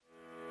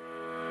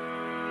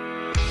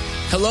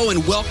Hello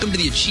and welcome to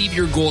the Achieve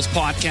Your Goals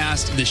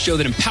podcast, the show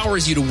that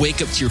empowers you to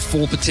wake up to your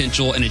full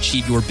potential and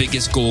achieve your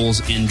biggest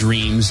goals and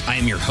dreams. I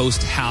am your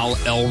host, Hal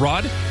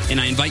Elrod, and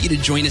I invite you to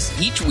join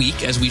us each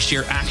week as we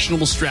share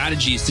actionable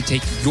strategies to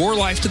take your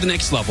life to the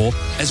next level,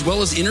 as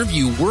well as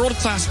interview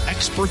world-class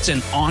experts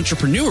and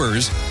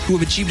entrepreneurs who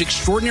have achieved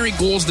extraordinary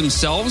goals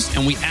themselves,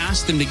 and we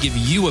ask them to give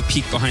you a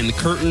peek behind the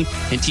curtain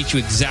and teach you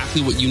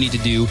exactly what you need to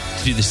do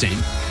the same.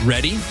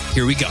 Ready?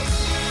 Here we go.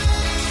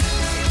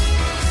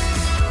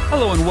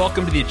 Hello and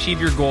welcome to the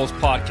Achieve Your Goals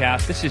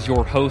podcast. This is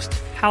your host,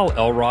 Hal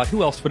Elrod.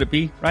 Who else would it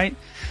be, right?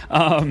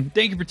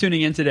 Thank you for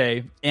tuning in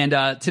today. And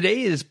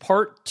today is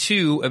part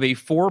 2 of a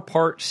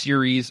 4-part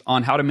series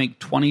on how to make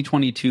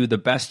 2022 the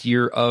best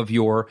year of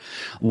your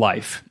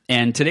life.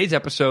 And today's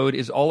episode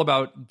is all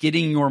about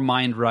getting your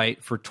mind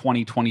right for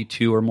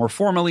 2022, or more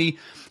formally,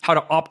 how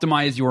to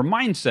optimize your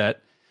mindset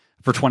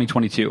for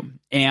 2022.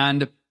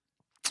 And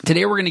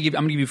today I'm going to give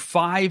you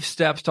 5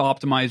 steps to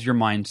optimize your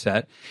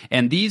mindset.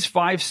 And these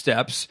 5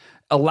 steps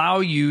allow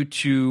you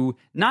to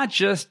not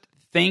just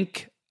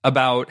think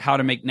about how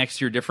to make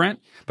next year different,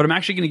 but I'm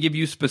actually going to give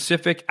you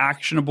specific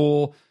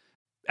actionable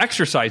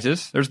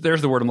exercises. There's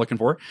the word I'm looking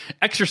for.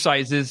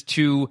 Exercises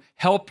to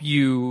help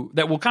you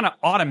that will kind of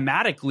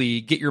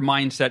automatically get your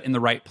mindset in the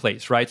right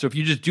place, right? So if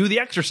you just do the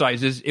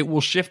exercises, it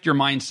will shift your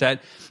mindset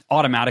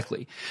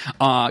automatically.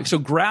 So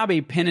grab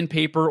a pen and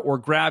paper or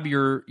grab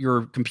your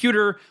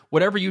computer,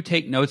 whatever you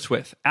take notes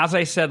with. As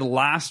I said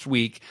last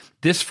week,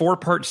 this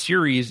 4-part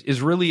series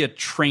is really a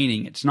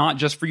training. It's not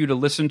just for you to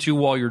listen to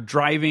while you're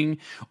driving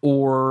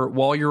or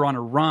while you're on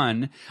a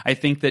run. I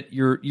think that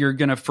you're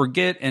going to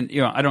forget, and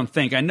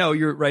I know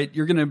you're right.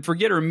 You're going to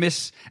forget or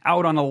miss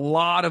out on a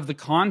lot of the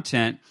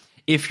content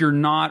if you're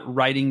not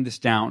writing this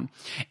down.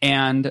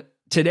 And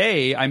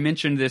today, I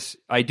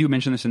do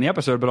mention this in the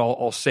episode, but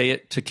I'll say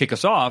it to kick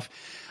us off.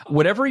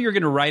 Whatever you're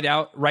going to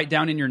write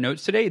down in your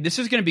notes today, this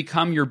is going to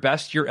become your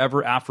best year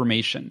ever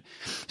affirmation.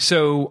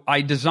 So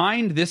I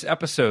designed this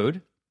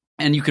episode,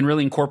 and you can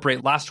really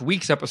incorporate last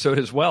week's episode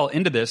as well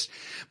into this,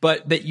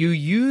 but that you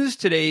use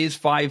today's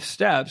 5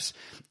 steps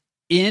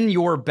in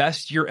your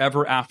best year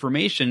ever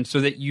affirmation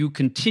so that you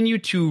continue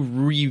to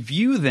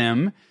review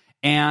them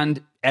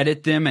and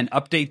edit them and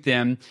update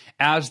them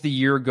as the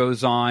year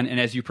goes on and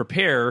as you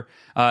prepare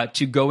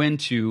to go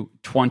into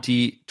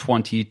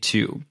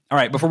 2022. All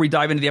right, before we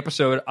dive into the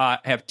episode, I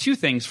have 2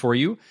 things for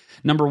you.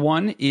 Number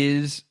 1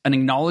 is an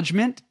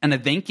acknowledgement and a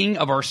thanking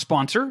of our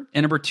sponsor.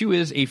 And number 2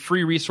 is a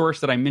free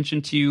resource that I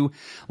mentioned to you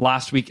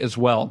last week as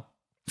well.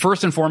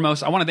 First and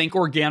foremost, I want to thank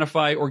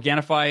Organifi.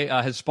 Organifi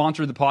has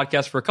sponsored the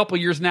podcast for a couple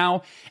of years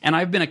now, and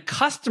I've been a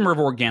customer of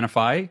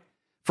Organifi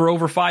for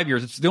over 5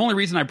 years. It's the only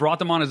reason I brought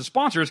them on as a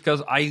sponsor is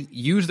because I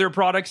use their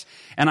products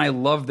and I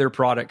love their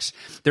products.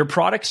 Their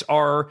products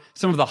are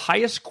some of the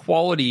highest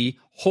quality,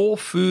 whole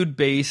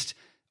food-based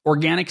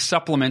organic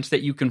supplements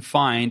that you can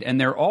find,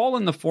 and they're all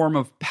in the form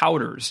of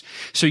powders.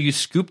 So you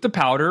scoop the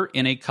powder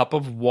in a cup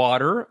of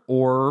water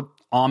or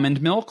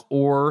almond milk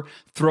or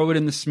throw it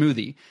in the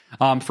smoothie.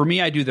 For me,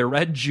 I do their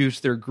red juice,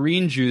 their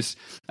green juice,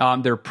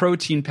 their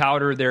protein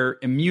powder, their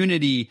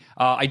immunity.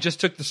 I just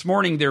took this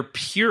morning their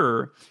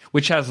Pure,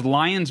 which has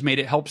lion's mane.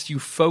 It helps you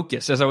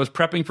focus. As I was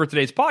prepping for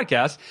today's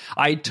podcast,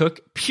 I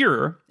took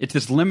Pure. It's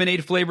this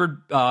lemonade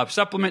flavored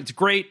supplement. It's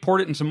great. Poured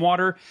it in some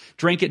water,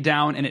 drank it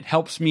down, and it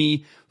helps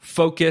me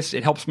focus.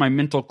 It helps my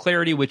mental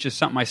clarity, which is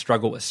something I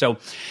struggle with. So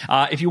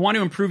if you want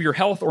to improve your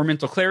health or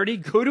mental clarity,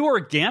 go to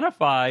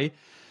Organifi.com,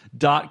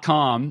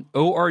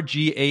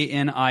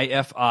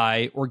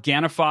 Organifi,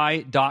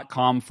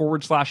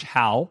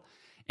 Organifi.com/Hal.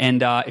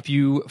 And if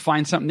you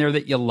find something there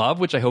that you love,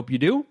 which I hope you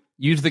do,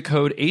 use the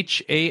code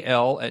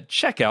HAL at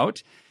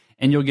checkout,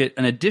 and you'll get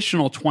an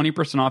additional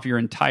 20% off your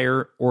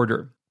entire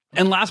order.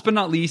 And last but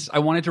not least, I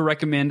wanted to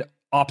recommend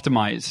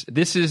Optimize.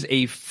 This is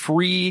a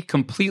free,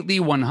 completely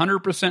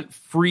 100%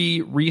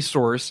 free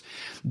resource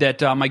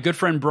that my good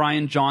friend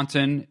Brian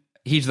Johnson,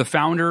 he's the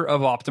founder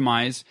of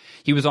Optimize.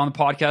 He was on the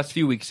podcast a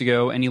few weeks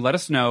ago, and he let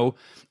us know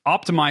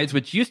Optimize,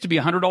 which used to be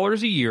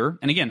 $100 a year.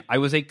 And again, I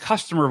was a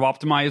customer of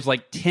Optimize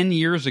like 10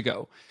 years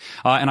ago,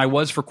 and I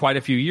was for quite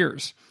a few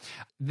years.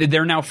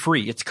 They're now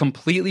free. It's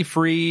completely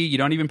free. You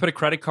don't even put a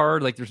credit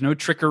card. Like, there's no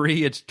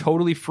trickery. It's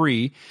totally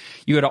free.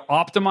 You go to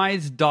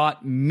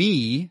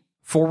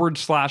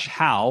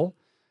optimize.me/Hal.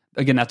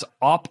 Again, that's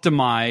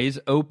Optimize,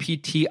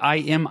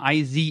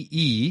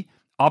 OPTIMIZE,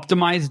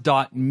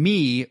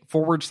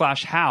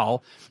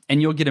 optimize.me/Hal,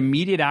 and you'll get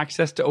immediate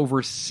access to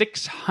over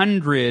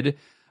 600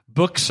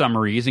 book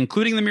summaries,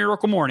 including The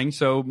Miracle Morning.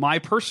 So my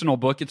personal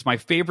book, it's my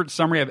favorite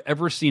summary I've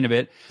ever seen of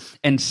it,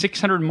 and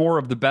 600 more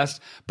of the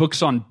best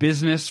books on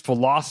business,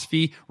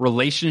 philosophy,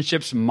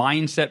 relationships,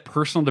 mindset,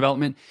 personal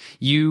development,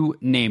 you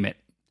name it.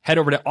 Head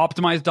over to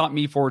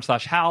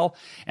optimize.me/Hal,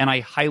 and I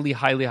highly,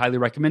 highly, highly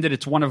recommend it.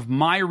 It's one of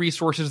my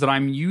resources that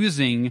I'm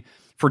using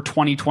for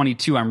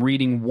 2022. I'm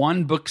reading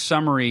one book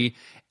summary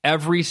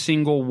every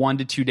single 1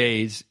 to 2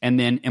 days and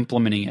then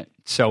implementing it.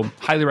 So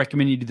highly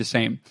recommend you do the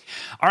same.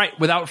 All right,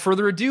 without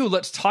further ado,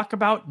 let's talk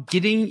about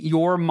getting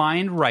your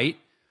mind right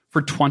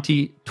for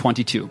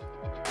 2022.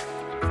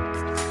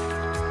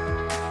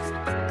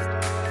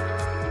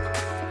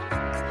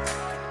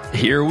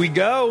 Here we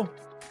go.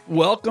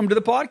 Welcome to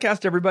the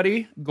podcast,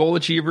 everybody. Goal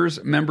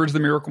achievers, members of the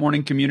Miracle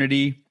Morning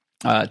community.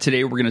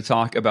 Today, we're going to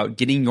talk about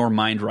getting your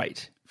mind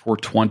right for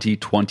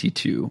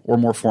 2022, or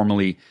more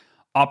formally,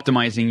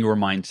 optimizing your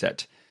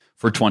mindset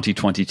for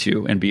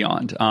 2022 and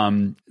beyond.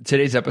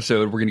 Today's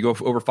episode, we're going to go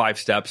over 5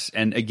 steps.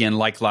 And again,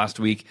 like last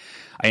week,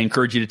 I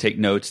encourage you to take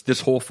notes.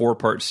 This whole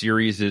 4-part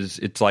series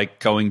it's like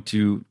going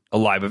to a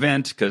live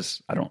event,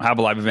 because I don't have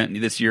a live event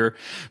this year,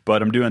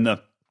 but I'm doing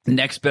the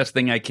next best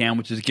thing I can,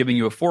 which is giving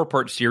you a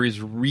 4-part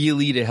series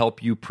really to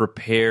help you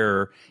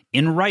prepare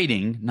in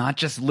writing, not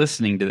just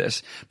listening to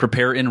this,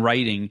 prepare in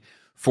writing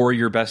for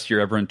your best year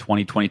ever in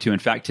 2022. In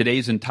fact,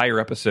 today's entire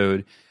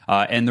episode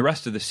and the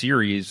rest of the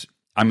series,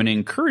 I'm going to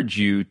encourage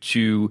you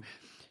to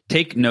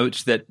take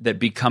notes that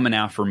become an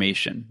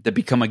affirmation, that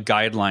become a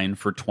guideline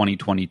for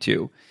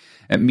 2022.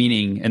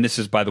 Meaning, and this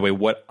is, by the way,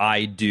 what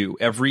I do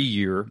every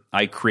year,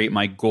 I create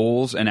my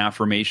goals and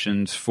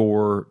affirmations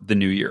for the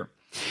new year.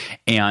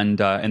 And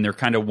they're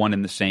kind of one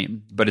and the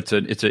same, but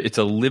it's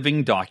a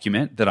living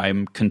document that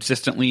I'm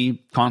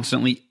constantly,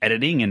 constantly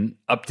editing and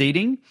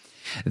updating,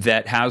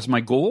 that has my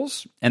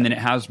goals, and then it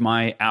has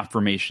my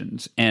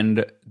affirmations.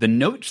 And the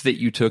notes that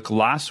you took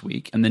last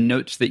week and the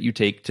notes that you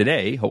take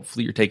today,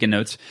 hopefully you're taking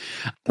notes,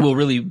 will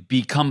really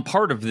become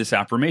part of this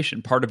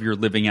affirmation, part of your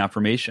living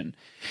affirmation.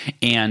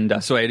 And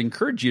so I'd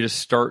encourage you to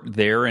start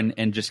there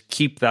and just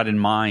keep that in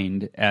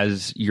mind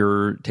as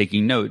you're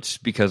taking notes,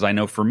 because I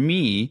know for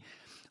me,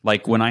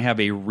 like when I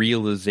have a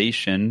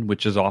realization,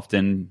 which is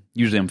often,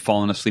 usually I'm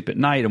falling asleep at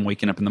night, I'm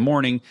waking up in the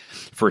morning,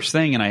 first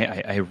thing, and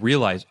I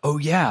realize,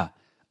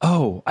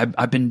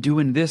 I've been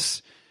doing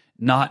this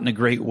not in a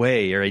great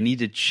way, or I need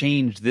to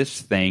change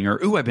this thing, or,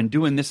 I've been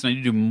doing this and I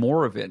need to do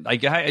more of it.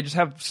 Like I just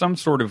have some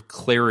sort of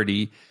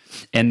clarity,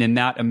 and then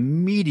that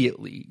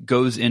immediately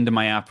goes into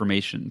my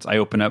affirmations. I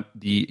open up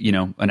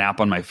an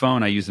app on my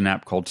phone. I use an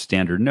app called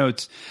Standard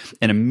Notes,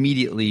 and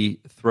immediately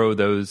throw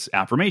those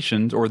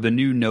affirmations, or the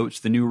new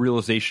notes, the new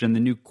realization, the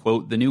new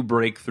quote, the new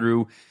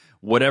breakthrough,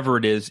 whatever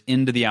it is,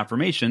 into the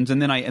affirmations.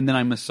 And then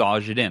I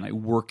massage it in. I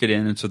work it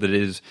in, and so that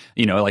it is,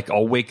 like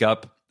I'll wake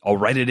up, I'll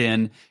write it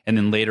in, and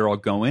then later I'll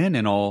go in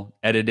and I'll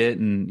edit it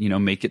and,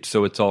 make it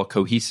so it's all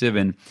cohesive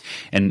and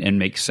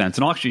makes sense.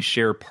 And I'll actually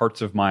share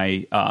parts of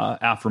my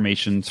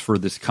affirmations for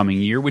this coming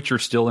year, which are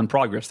still in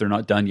progress. They're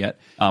not done yet,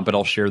 but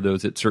I'll share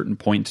those at certain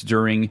points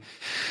during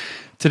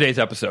today's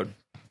episode.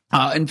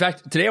 In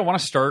fact, today I want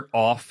to start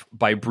off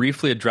by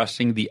briefly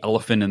addressing the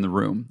elephant in the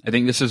room. I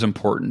think this is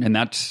important, and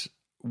that's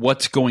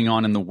what's going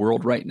on in the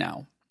world right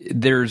now.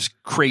 There's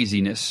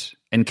craziness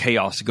and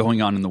chaos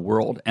going on in the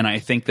world. And I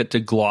think that to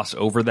gloss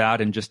over that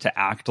and just to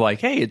act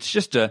like, hey, it's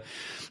just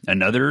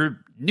another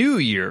new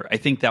year, I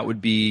think that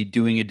would be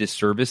doing a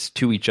disservice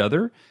to each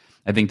other.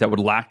 I think that would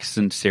lack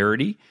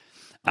sincerity.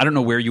 I don't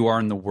know where you are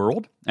in the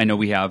world. I know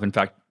we have, in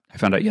fact, I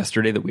found out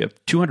yesterday that we have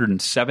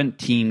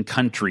 217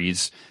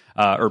 countries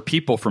or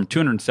people from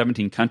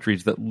 217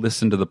 countries that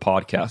listen to the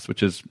podcast,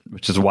 which is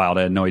wild.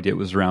 I had no idea it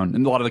was around.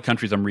 And a lot of the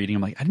countries I'm reading,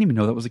 I'm like, I didn't even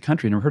know that was a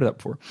country. I never heard of that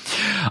before.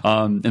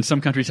 And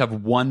some countries have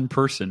one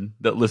person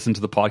that listens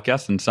to the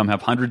podcast, and some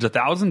have hundreds of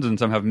thousands, and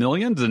some have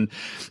millions. And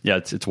yeah,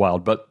 it's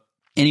wild. But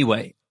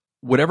anyway,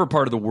 whatever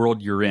part of the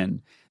world you're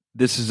in,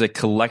 this is a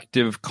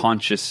collective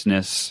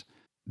consciousness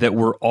that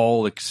we're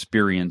all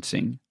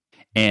experiencing.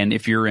 And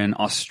if you're in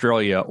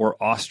Australia or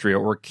Austria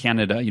or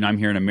Canada, I'm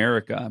here in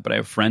America, but I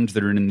have friends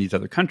that are in these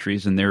other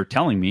countries, and they're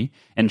telling me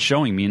and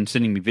showing me and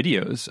sending me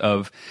videos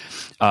of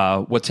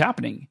what's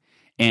happening.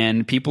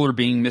 And people are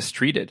being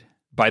mistreated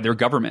by their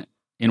government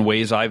in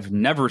ways I've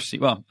never seen.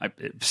 Well, I've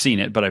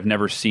seen it, but I've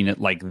never seen it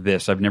like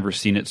this. I've never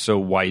seen it so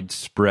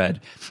widespread.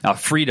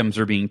 Freedoms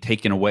are being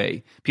taken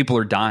away. People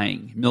are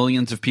dying.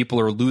 Millions of people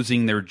are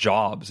losing their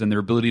jobs and their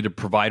ability to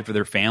provide for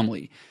their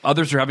family.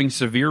 Others are having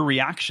severe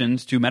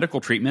reactions to medical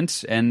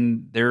treatments,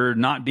 and they're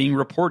not being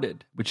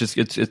reported, which is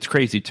it's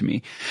crazy to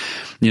me.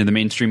 The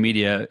mainstream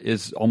media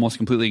is almost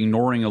completely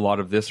ignoring a lot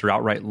of this or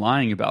outright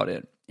lying about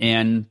it.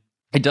 And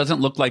it doesn't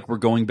look like we're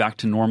going back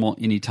to normal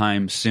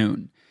anytime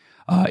soon,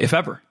 if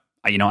ever.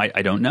 I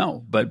don't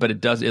know, but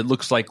it does. It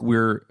looks like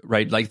we're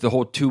right. Like the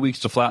whole 2 weeks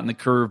to flatten the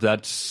curve.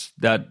 That's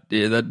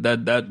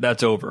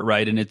over,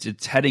 right? And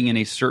it's heading in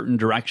a certain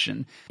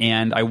direction.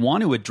 And I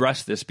want to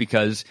address this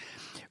because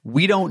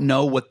we don't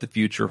know what the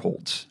future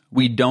holds.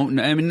 We don't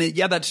know. I mean,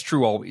 yeah, that's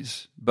true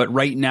always. But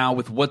right now,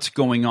 with what's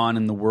going on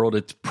in the world,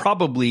 it's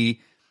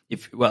probably,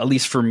 at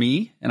least for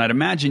me, and I'd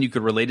imagine you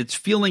could relate, it's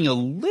feeling a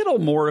little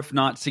more, if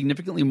not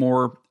significantly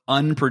more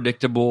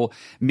unpredictable,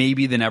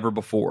 maybe than ever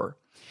before.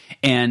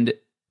 And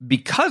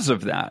because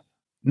of that,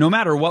 no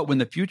matter what, when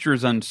the future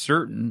is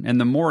uncertain, and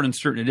the more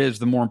uncertain it is,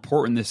 the more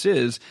important this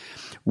is,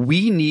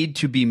 we need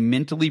to be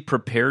mentally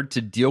prepared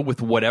to deal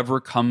with whatever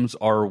comes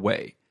our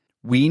way.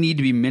 We need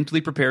to be mentally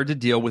prepared to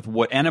deal with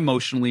and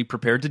emotionally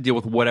prepared to deal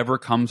with whatever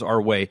comes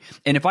our way.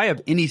 And if I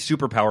have any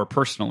superpower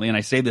personally, and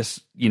I say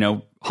this,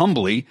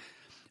 humbly,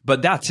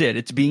 but that's it.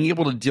 It's being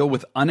able to deal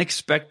with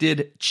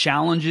unexpected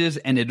challenges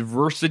and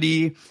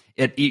adversity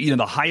at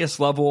the highest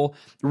level,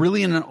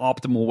 really in an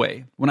optimal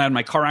way. When I had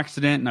my car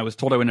accident and I was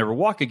told I would never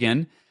walk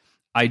again,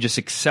 I just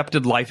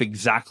accepted life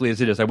exactly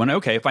as it is. I went,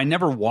 okay, if I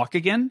never walk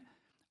again,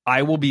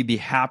 I will be the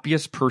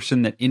happiest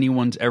person that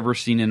anyone's ever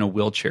seen in a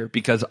wheelchair,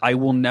 because I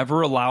will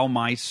never allow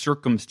my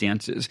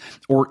circumstances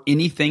or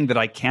anything that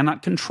I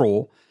cannot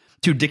control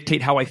to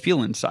dictate how I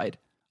feel inside.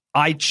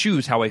 I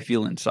choose how I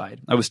feel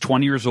inside. I was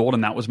 20 years old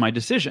and that was my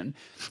decision.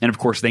 And of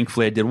course,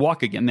 thankfully I did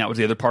walk again. That was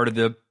the other part of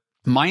the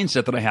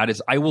mindset that I had,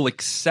 is I will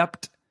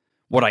accept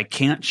what I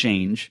can't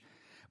change,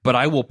 but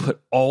I will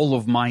put all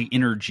of my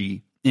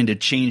energy into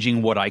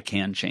changing what I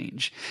can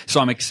change.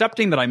 So I'm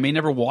accepting that I may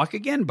never walk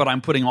again, but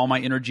I'm putting all my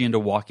energy into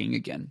walking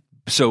again.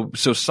 So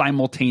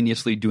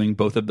simultaneously doing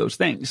both of those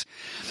things.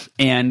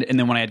 And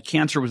then when I had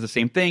cancer, it was the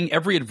same thing.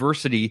 Every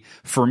adversity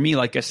for me,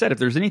 like I said, if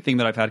there's anything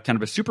that I've had kind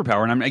of a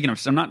superpower, and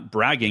I'm not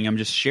bragging, I'm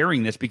just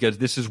sharing this because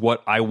this is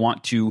what I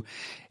want to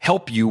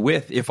help you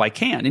with if I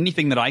can.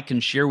 Anything that I can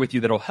share with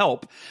you that'll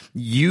help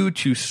you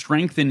to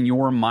strengthen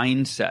your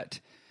mindset,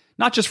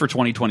 not just for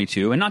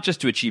 2022 and not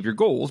just to achieve your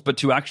goals, but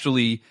to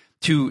actually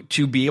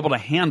to be able to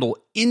handle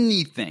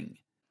anything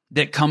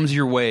that comes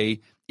your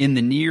way in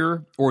the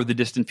near or the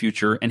distant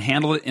future, and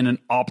handle it in an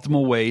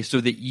optimal way so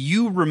that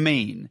you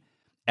remain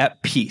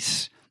at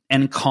peace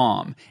and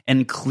calm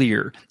and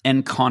clear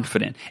and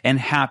confident and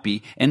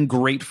happy and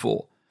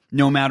grateful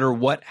no matter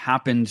what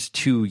happens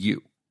to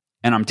you.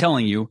 And I'm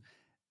telling you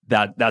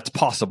that that's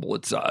possible.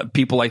 It's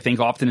people, I think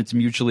often it's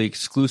mutually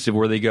exclusive,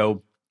 where they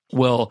go,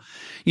 well,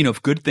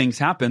 if good things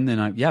happen, then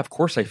of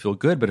course I feel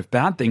good. But if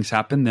bad things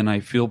happen, then I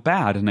feel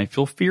bad and I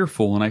feel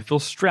fearful and I feel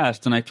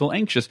stressed and I feel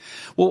anxious.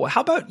 Well,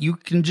 how about you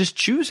can just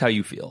choose how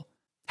you feel?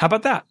 How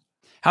about that?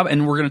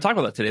 And we're going to talk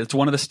about that today. That's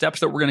one of the steps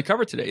that we're going to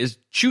cover today, is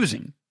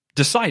choosing,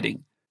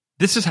 deciding,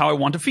 this is how I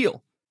want to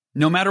feel,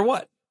 no matter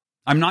what.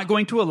 I'm not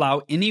going to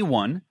allow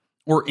anyone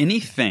or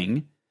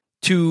anything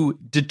to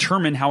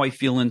determine how I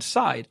feel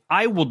inside.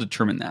 I will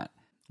determine that.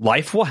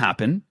 Life will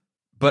happen,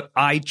 but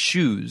I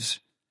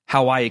choose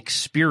how I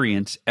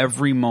experience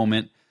every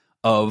moment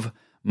of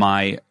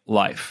my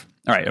life.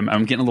 All right,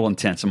 I'm getting a little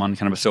intense. I'm on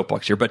kind of a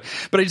soapbox here, but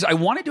I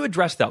wanted to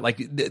address that. Like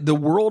the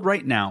world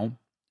right now,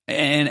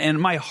 and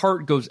my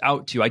heart goes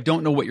out to you. I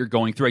don't know what you're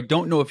going through. I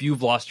don't know if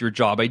you've lost your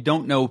job. I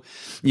don't know,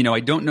 I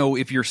don't know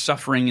if you're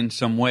suffering in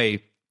some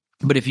way.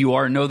 But if you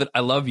are, know that I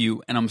love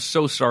you, and I'm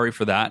so sorry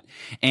for that.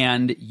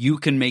 And you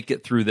can make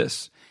it through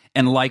this.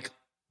 And like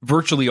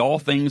virtually all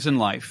things in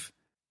life,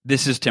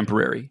 this is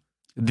temporary.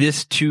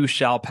 This too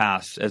shall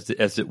pass, as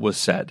it was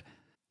said.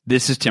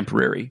 This is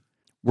temporary.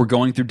 We're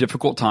going through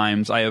difficult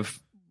times. I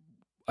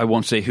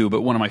won't say who,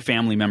 but one of my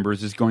family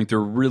members is going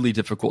through a really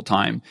difficult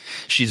time.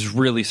 She's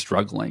really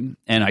struggling.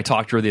 And I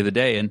talked to her the other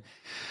day, and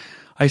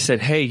I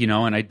said, hey,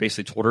 and I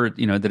basically told her,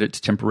 that it's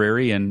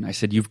temporary. And I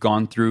said, you've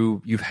gone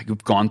through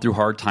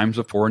hard times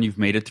before, and you've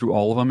made it through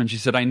all of them. And she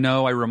said, I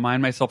know, I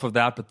remind myself of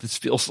that, but this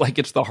feels like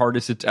it's the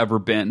hardest it's ever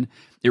been.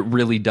 It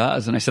really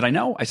does. And I said, I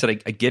know. I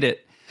said, I get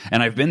it.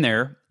 And I've been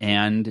there,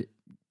 and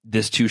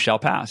this too shall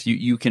pass.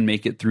 You can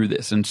make it through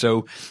this. And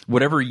so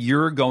whatever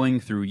you're going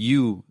through,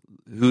 you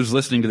who's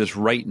listening to this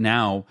right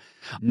now,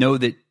 know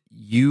that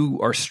you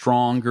are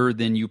stronger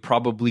than you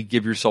probably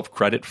give yourself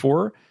credit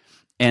for,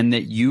 and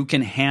that you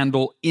can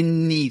handle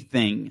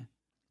anything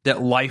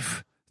that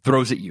life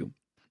throws at you,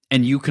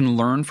 and you can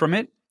learn from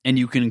it, and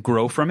you can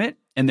grow from it.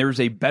 And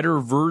there's a better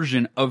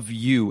version of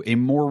you, a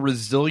more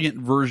resilient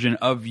version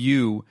of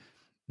you,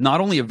 not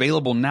only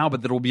available now,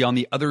 but that will be on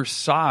the other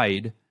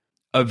side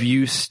of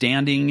you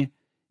standing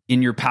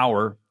in your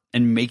power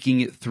and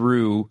making it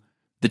through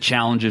the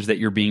challenges that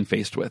you're being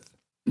faced with.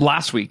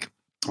 Last week,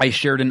 I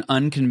shared an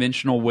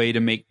unconventional way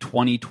to make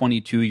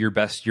 2022 your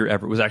best year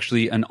ever. It was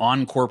actually an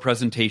encore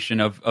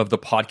presentation of the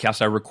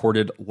podcast I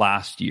recorded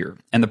last year.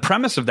 And the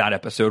premise of that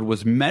episode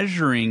was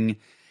measuring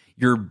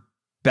your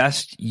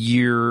best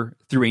year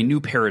through a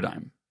new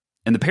paradigm.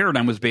 And the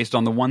paradigm was based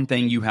on the one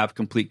thing you have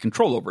complete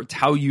control over. It's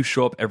how you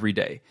show up every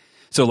day.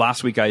 So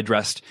last week I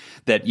addressed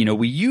that,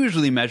 we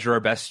usually measure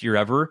our best year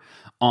ever.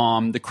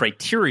 The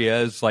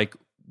criteria is like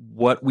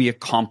what we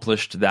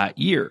accomplished that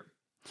year,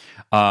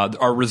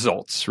 our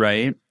results,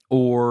 right?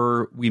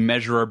 Or we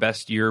measure our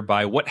best year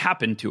by what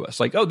happened to us.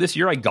 Like, oh, this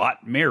year I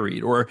got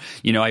married, or,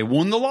 I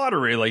won the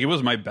lottery. Like, it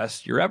was my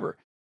best year ever.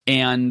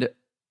 And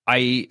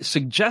I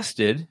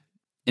suggested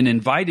and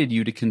invited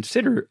you to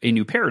consider a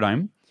new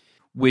paradigm,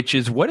 which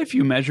is, what if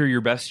you measure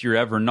your best year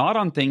ever not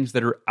on things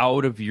that are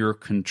out of your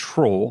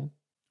control?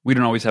 We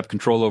don't always have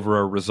control over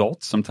our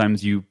results.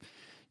 Sometimes you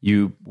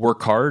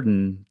work hard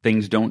and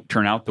things don't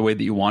turn out the way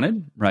that you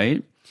wanted,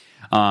 right?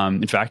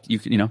 In fact,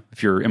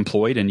 if you're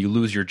employed and you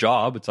lose your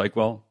job, it's like,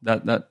 well,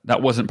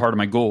 that wasn't part of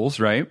my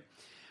goals, right?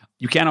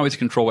 You can't always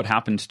control what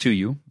happens to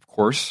you. Of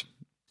course,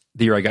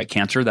 the year I got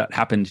cancer, that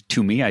happened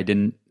to me. I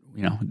didn't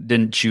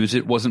choose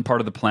it. Wasn't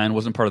part of the plan.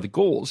 Wasn't part of the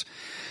goals.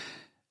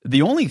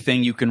 The only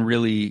thing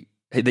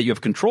that you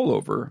have control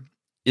over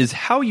is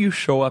how you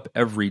show up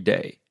every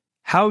day.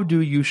 How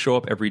do you show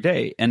up every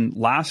day? And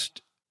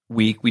last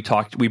week we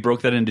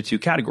broke that into two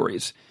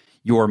categories: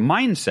 your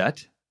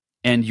mindset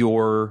and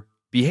your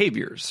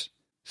behaviors.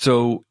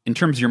 So in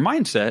terms of your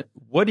mindset,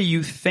 what do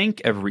you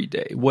think every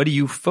day? What do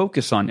you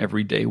focus on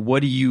every day?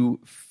 What do you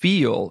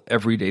feel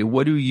every day?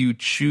 What do you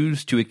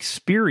choose to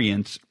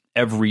experience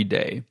every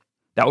day?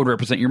 That would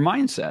represent your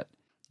mindset.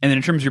 And then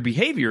in terms of your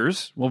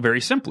behaviors, well,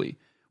 very simply,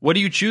 what do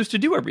you choose to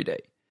do every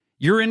day?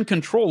 You're in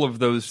control of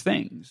those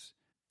things.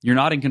 You're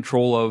not in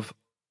control of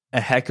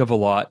a heck of a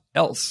lot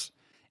else.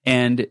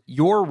 And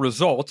your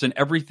results and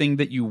everything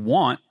that you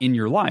want in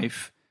your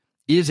life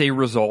is a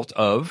result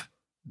of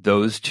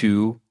those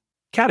two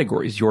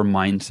categories, your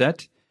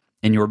mindset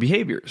and your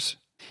behaviors.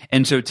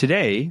 And so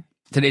today's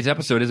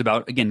episode is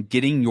about, again,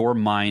 getting your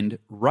mind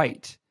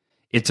right.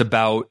 It's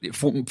about,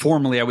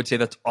 formally, I would say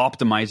that's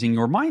optimizing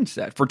your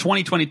mindset for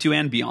 2022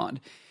 and beyond.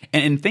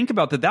 And think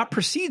about that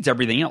precedes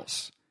everything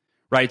else,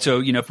 right?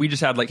 So, if we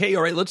just had like, hey,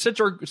 all right, let's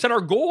set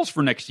our goals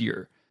for next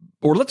year,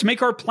 or let's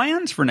make our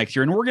plans for next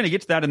year. And we're going to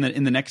get to that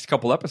in the next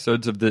couple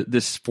episodes of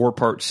this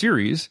 4-part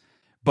series.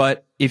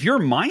 But if your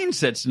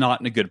mindset's not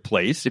in a good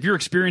place, if you're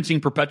experiencing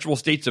perpetual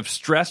states of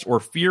stress or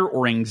fear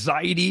or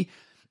anxiety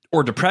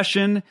or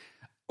depression,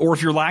 or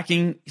if you're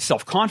lacking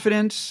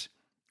self-confidence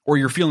or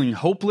you're feeling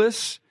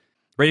hopeless,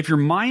 right? If your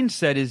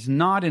mindset is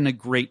not in a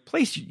great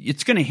place,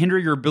 it's going to hinder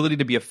your ability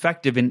to be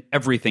effective in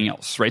everything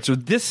else, right? So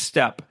this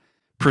step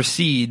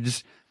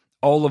precedes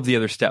all of the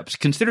other steps.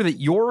 Consider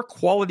that your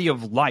quality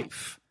of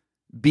life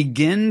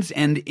begins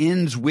and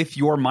ends with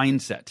your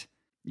mindset.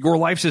 Your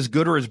life's as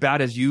good or as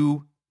bad as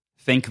you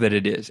think that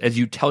it is, as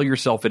you tell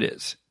yourself it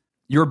is.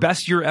 Your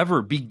best year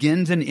ever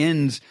begins and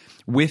ends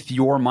with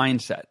your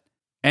mindset.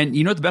 And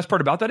you know what the best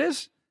part about that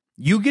is?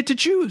 You get to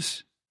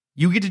choose.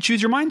 You get to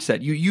choose your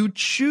mindset. You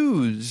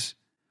choose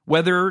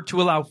whether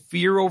to allow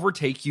fear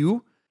overtake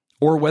you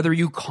or whether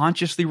you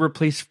consciously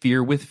replace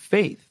fear with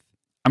faith.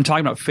 I'm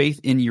talking about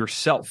faith in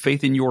yourself,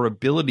 faith in your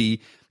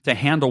ability to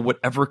handle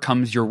whatever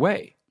comes your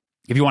way.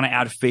 If you want to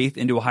add faith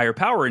into a higher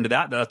power into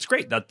that, that's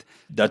great.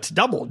 That's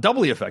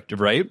doubly effective,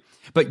 right?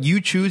 But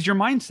you choose your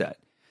mindset.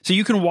 So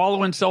you can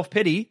wallow in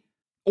self-pity,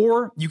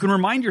 or you can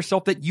remind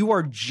yourself that you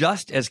are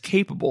just as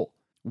capable,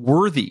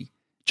 worthy,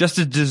 just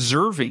as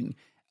deserving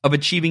of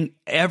achieving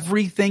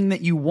everything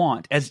that you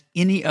want as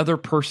any other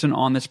person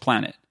on this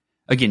planet.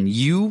 Again,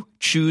 you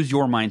choose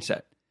your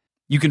mindset.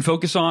 You can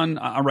focus on,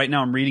 right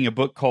now I'm reading a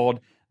book called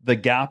The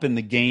Gap and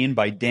the Gain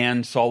by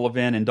Dan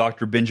Sullivan and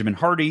Dr. Benjamin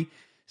Hardy.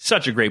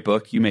 Such a great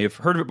book. You may have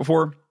heard of it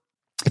before.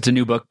 It's a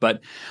new book,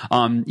 but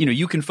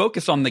you can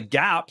focus on the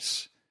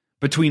gaps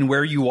between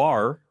where you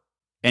are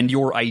and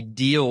your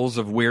ideals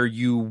of where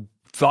you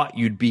thought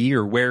you'd be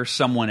or where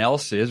someone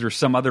else is or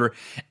some other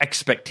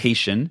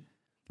expectation,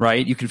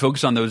 right? You can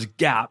focus on those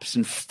gaps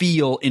and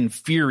feel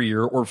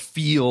inferior or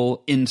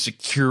feel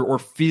insecure or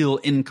feel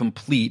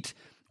incomplete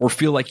or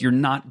feel like you're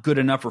not good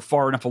enough or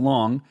far enough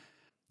along.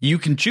 You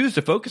can choose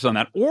to focus on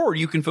that, or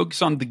you can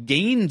focus on the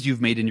gains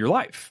you've made in your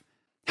life,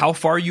 how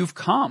far you've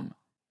come,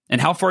 and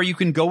how far you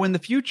can go in the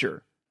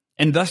future,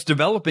 and thus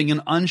developing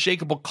an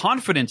unshakable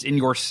confidence in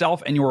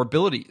yourself and your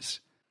abilities.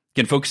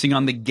 Again, focusing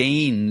on the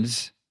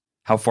gains,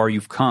 how far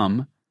you've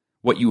come,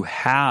 what you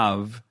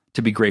have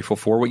to be grateful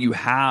for, what you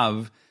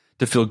have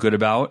to feel good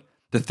about,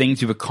 the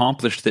things you've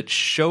accomplished that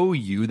show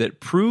you, that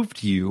prove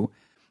to you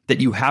that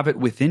you have it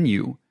within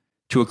you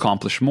to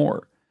accomplish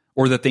more,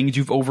 or the things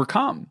you've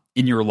overcome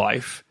in your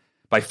life.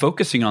 By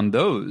focusing on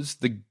those,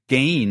 the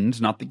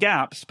gains, not the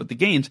gaps, but the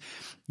gains,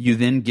 you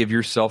then give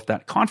yourself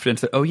that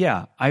confidence that, oh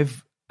yeah,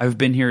 I've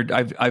been here.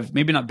 I've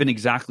maybe not been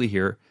exactly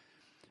here,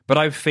 but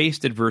I've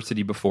faced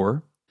adversity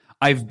before.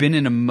 I've been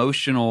in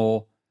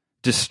emotional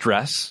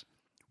distress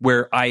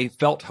where I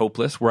felt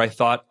hopeless, where I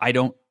thought, I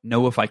don't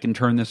know if I can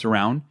turn this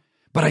around,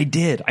 but I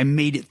did. I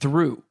made it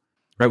through,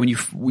 right? When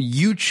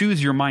you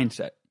choose your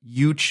mindset,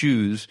 you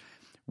choose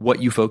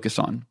what you focus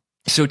on.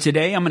 So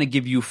today I'm going to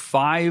give you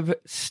 5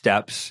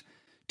 steps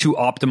to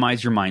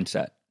optimize your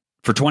mindset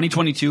for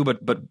 2022,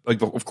 but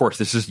of course,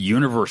 this is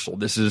universal.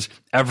 This is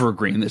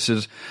evergreen. This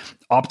is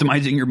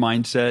optimizing your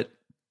mindset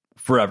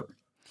forever.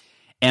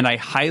 And I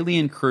highly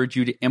encourage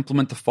you to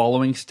implement the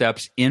following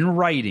steps in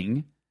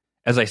writing,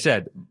 as I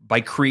said, by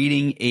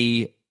creating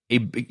you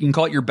can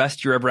call it your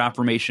best year ever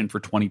affirmation for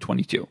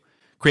 2022.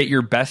 Create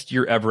your best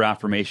year ever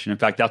affirmation. In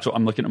fact, that's what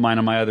I'm looking at mine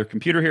on my other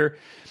computer here.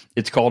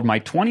 It's called my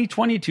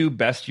 2022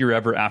 best year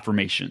ever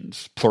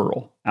affirmations,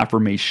 plural,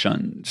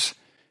 affirmations.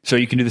 So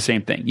you can do the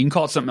same thing. You can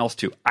call it something else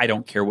too. I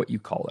don't care what you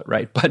call it,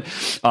 right?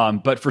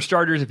 But for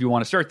starters, if you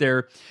want to start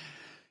there,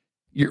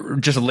 you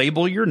just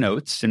label your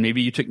notes, and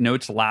maybe you took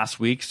notes last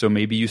week, so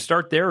maybe you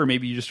start there, or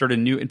maybe you just start a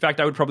new. In fact,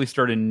 I would probably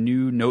start a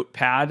new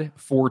notepad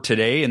for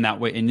today, and that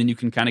way, and then you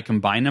can kind of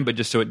combine them, but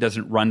just so it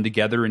doesn't run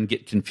together and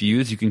get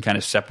confused, you can kind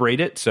of separate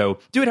it. So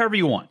do it however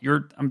you want.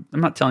 I'm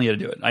not telling you to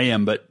do it. I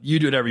am, but you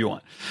do it however you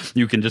want.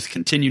 You can just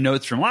continue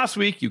notes from last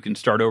week. You can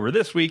start over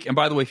this week. And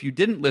by the way, if you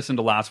didn't listen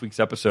to last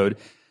week's episode,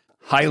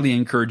 highly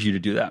encourage you to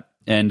do that.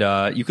 And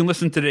you can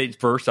listen to today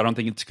first. I don't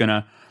think it's going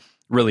to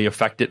really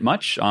affect it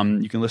much.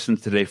 You can listen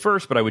to today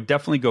first, but I would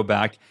definitely go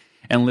back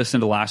and listen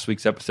to last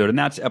week's episode. And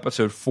that's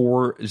episode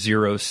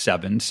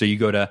 407. So you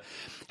go to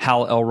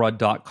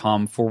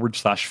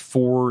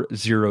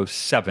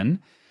halelrod.com/407.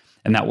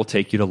 And that will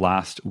take you to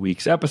last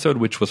week's episode,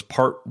 which was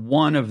part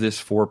 1 of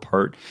this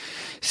 4-part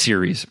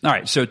series. All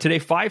right, so today,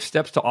 5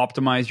 steps to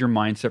optimize your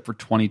mindset for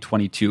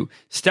 2022.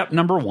 Step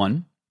number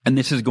 1, and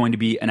this is going to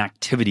be an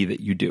activity that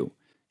you do.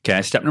 Okay,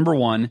 step number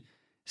 1,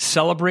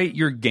 celebrate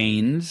your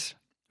gains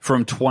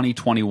from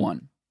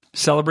 2021.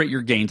 Celebrate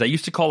your gains. I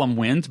used to call them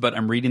wins, but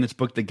I'm reading this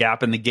book, The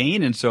Gap and the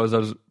Gain. And so as I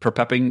was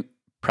preparing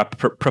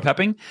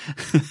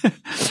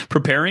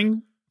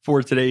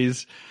for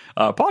today's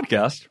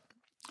podcast,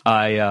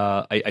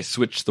 I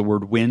switched the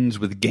word wins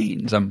with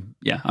gains. I'm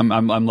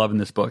loving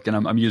this book, and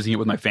I'm using it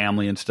with my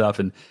family and stuff.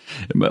 And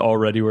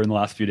already we're in the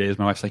last few days.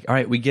 My wife's like, all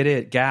right, we get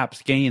it.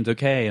 Gaps, gains.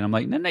 Okay. And I'm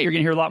like, no, you're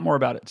going to hear a lot more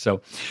about it.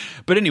 So,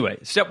 but anyway,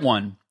 step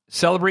 1,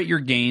 celebrate your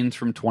gains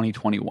from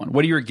 2021.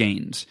 What are your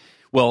gains?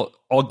 Well,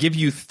 I'll give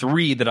you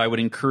 3 that I would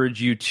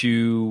encourage you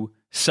to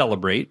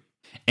celebrate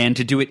and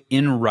to do it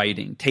in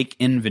writing. Take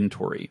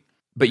inventory.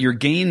 But your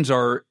gains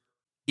are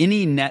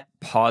any net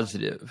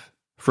positive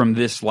from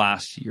this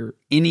last year,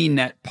 any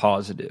net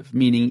positive,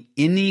 meaning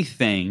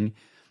anything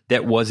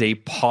that was a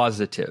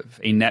positive,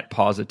 a net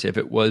positive.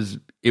 It was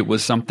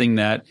something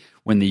that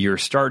when the year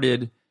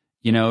started,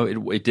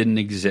 it didn't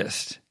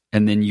exist.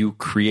 And then you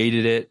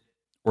created it,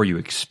 or you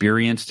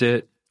experienced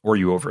it, or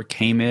you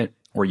overcame it,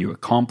 or you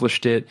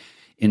accomplished it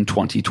in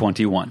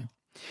 2021.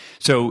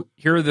 So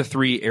here are the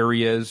 3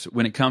 areas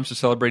when it comes to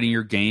celebrating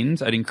your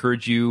gains. I'd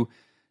encourage you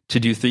to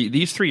do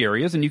these 3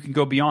 areas, and you can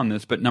go beyond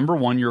this. But number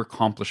 1, your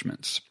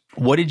accomplishments.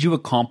 What did you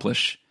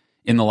accomplish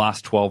in the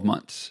last 12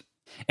 months?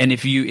 And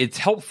it's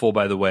helpful,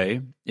 by the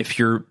way, if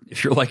you're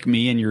like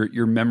me and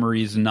your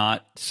memory is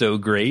not so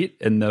great,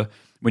 and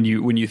when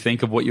you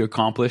think of what you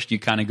accomplished, you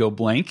kind of go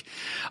blank.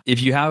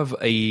 If you have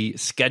a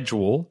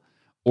schedule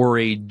or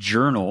a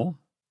journal,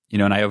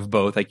 and I have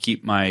both. I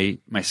keep my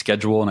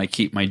schedule and I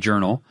keep my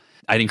journal.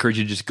 I'd encourage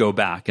you to just go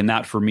back. And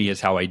that for me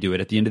is how I do it.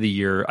 At the end of the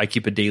year, I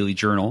keep a daily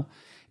journal.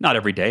 Not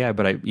every day,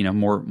 but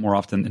more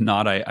often than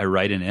not, I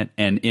write in it.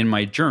 And in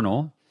my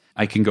journal,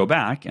 I can go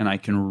back and I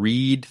can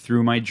read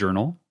through my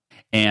journal.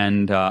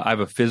 And I have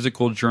a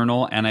physical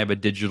journal and I have a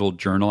digital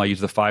journal. I use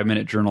the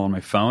 5-minute journal on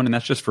my phone, and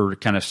that's just for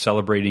kind of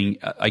celebrating.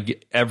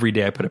 Every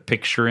day I put a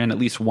picture in, at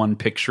least one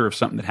picture of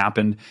something that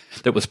happened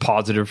that was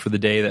positive for the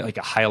day, that like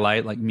a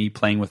highlight, like me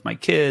playing with my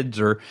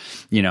kids or,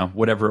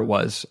 whatever it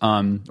was.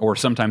 Or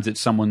sometimes it's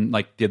someone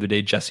like the other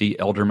day, Jesse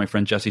Elder, my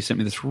friend Jesse, sent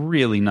me this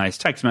really nice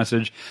text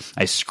message.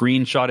 I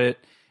screenshot it.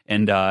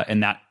 And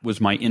that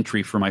was my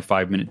entry for my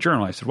 5-minute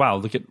journal. I said, wow,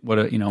 look at what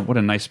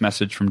a nice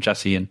message from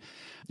Jesse.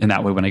 And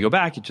that way, when I go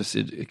back,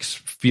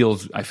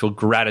 I feel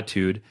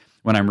gratitude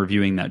when I'm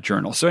reviewing that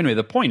journal. So anyway,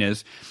 the point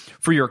is,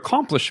 for your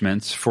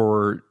accomplishments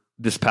for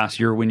this past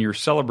year, when you're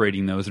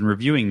celebrating those and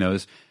reviewing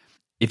those,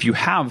 if you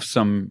have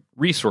some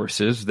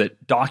resources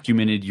that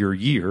documented your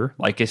year,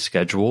 like a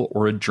schedule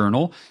or a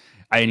journal,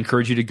 I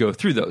encourage you to go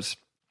through those.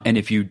 And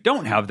if you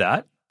don't have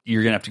that,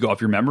 you're going to have to go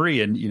off your memory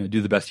and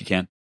do the best you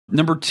can.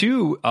 Number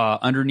 2,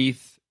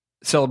 underneath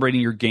celebrating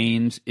your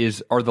gains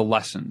are the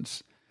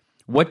lessons.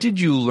 What did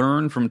you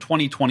learn from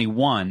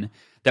 2021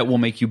 that will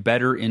make you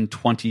better in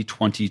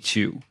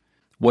 2022?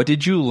 What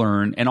did you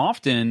learn? And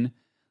often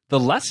the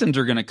lessons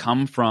are going to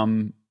come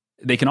from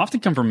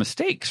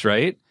mistakes,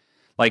 right?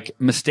 Like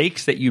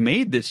mistakes that you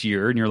made this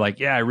year, and you're like,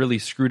 yeah, I really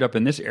screwed up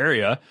in this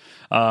area.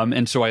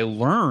 And so I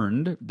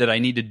learned that I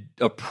need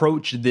to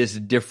approach this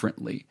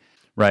differently.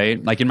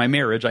 Right? Like in my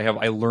marriage, I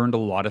learned a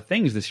lot of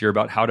things this year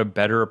about how to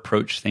better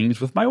approach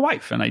things with my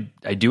wife. And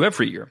I do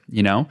every year,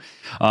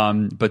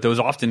 but those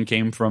often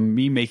came from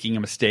me making a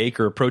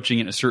mistake or approaching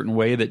it in a certain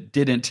way that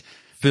didn't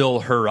fill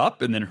her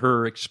up. And then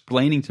her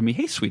explaining to me,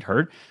 hey,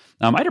 sweetheart,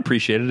 I'd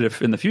appreciate it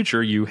if in the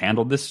future you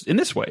handled this in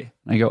this way.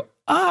 And I go,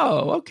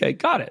 oh, okay,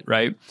 got it.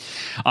 Right.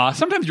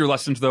 Sometimes your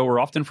lessons though are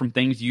often from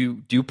things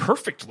you do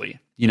perfectly,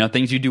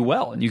 things you do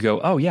well. And you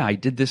go, oh yeah, I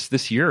did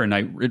this year. And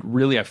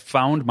I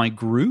found my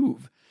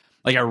groove.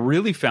 Like I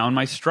really found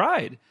my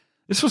stride.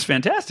 This was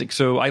fantastic.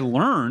 So I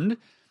learned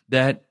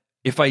that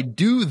if I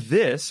do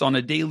this on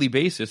a daily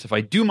basis, if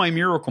I do my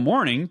miracle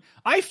morning,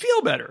 I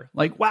feel better.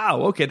 Like,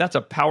 wow, okay, that's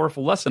a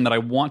powerful lesson that I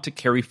want to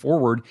carry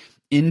forward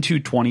into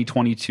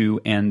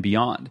 2022 and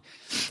beyond.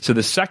 So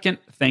the second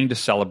thing to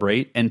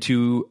celebrate and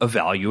to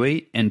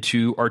evaluate and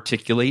to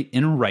articulate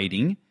in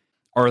writing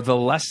are the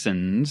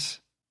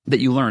lessons that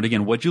you learned.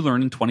 Again, what you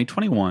learned in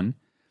 2021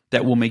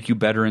 that will make you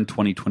better in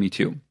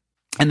 2022.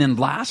 And then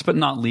last but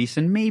not least,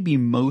 and maybe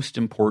most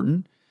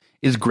important,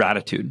 is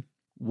gratitude.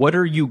 What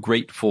are you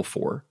grateful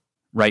for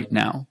right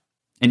now?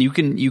 And you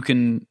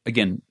can,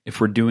 again, if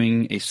we're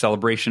doing a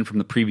celebration from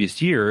the previous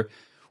year,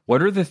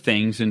 what are the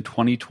things in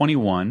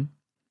 2021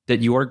 that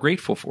you are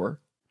grateful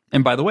for?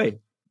 And by the way,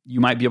 you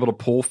might be able to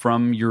pull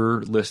from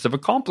your list of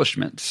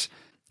accomplishments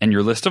and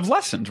your list of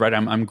lessons, right?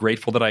 I'm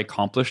grateful that I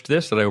accomplished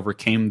this, that I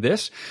overcame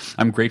this.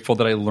 I'm grateful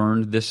that I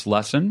learned this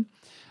lesson.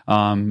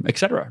 Et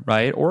cetera,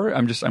 right? Or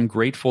I'm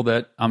grateful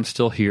that I'm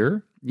still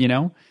here,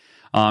 and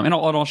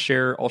I'll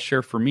share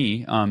for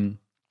me,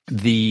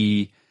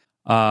 actually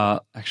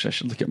I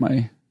should look at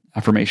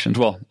affirmations.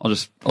 Well,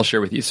 I'll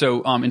share with you.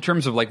 So, in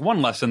terms of like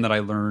one lesson that I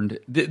learned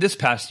this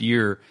past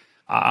year,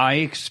 I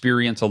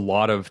experience a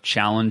lot of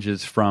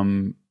challenges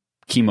from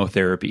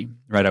chemotherapy,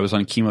 right? I was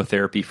on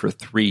chemotherapy for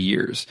 3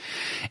 years.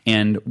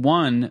 And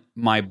one,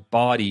 my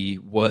body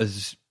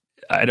was,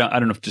 I don't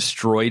know if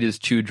destroyed is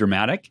too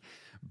dramatic,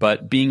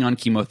 but being on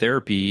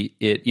chemotherapy,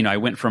 I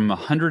went from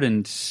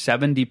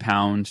 170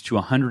 pounds to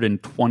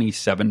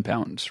 127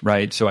 pounds,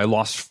 right? So I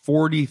lost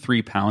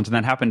 43 pounds, and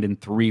that happened in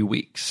 3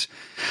 weeks.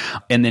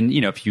 And then,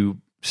 if you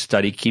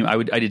study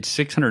chemo, I did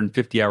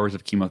 650 hours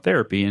of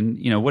chemotherapy,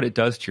 and what it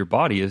does to your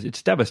body is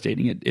it's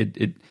devastating.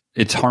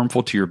 It's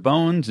harmful to your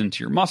bones and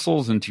to your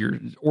muscles and to your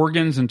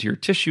organs and to your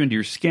tissue and to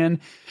your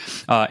skin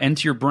and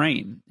to your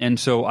brain. And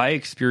so I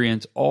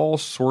experience all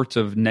sorts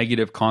of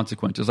negative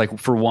consequences. Like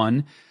for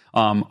one,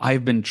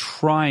 I've been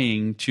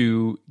trying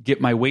to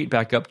get my weight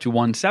back up to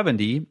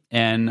 170,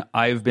 and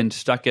I've been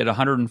stuck at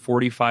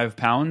 145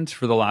 pounds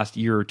for the last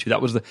year or two.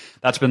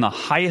 That's been the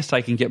highest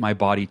I can get my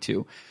body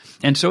to.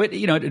 And so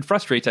it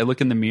frustrates. I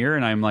look in the mirror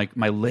and I'm like,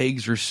 my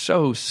legs are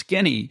so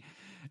skinny,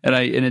 and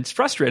it's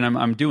frustrating.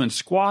 I'm doing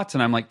squats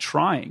and I'm like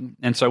trying.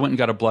 And so I went and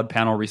got a blood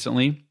panel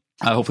recently.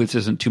 Hopefully this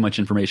isn't too much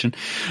information,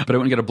 but I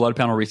went and got a blood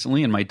panel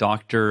recently, and my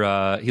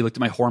doctor, he looked at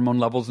my hormone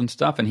levels and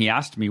stuff, and he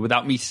asked me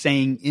without me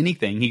saying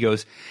anything, he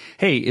goes,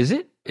 "Hey, is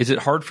it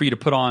hard for you to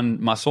put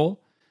on muscle?"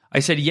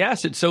 I said,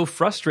 "Yes, it's so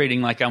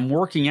frustrating. Like I'm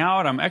working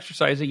out, I'm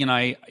exercising,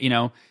 and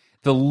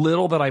the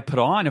little that I put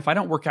on, if I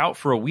don't work out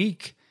for a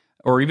week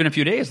or even a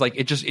few days, like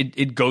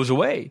it goes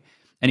away."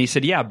 And he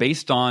said, "Yeah,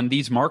 based on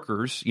these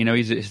markers,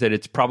 he said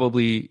it's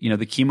probably,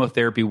 the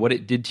chemotherapy, what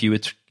it did to you,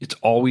 it's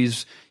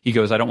always," he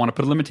goes, "I don't want to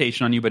put a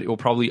limitation on you, but it will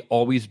probably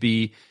always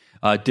be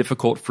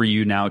difficult for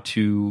you now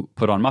to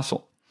put on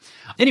muscle."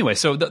 Anyway,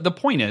 so the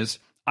point is,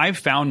 I've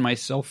found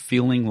myself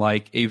feeling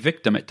like a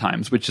victim at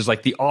times, which is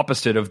like the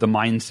opposite of the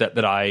mindset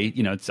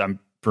that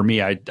for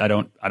me, I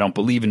don't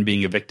believe in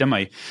being a victim.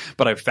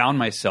 But I've found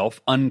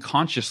myself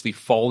unconsciously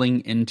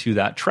falling into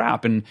that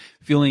trap and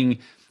feeling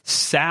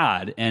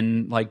sad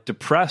and like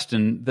depressed,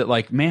 and that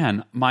like,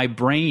 man, my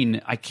brain,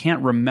 I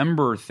can't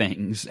remember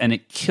things, and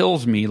it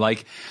kills me.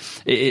 Like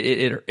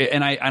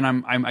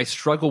I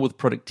struggle with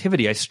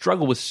productivity. I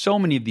struggle with so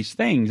many of these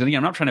things. And again,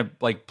 I'm not trying to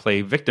like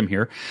play victim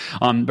here,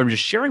 but I'm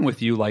just sharing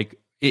with you, like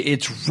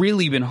it's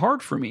really been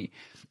hard for me.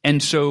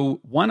 And so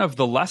one of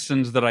the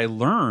lessons that I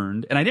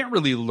learned, and I didn't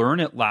really learn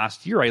it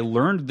last year, I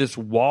learned this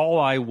while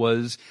I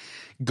was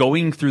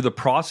going through the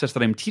process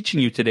that I'm teaching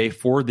you today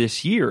for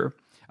this year,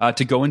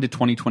 to go into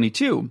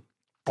 2022.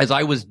 As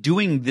I was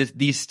doing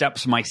these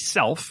steps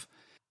myself,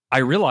 I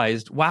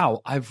realized,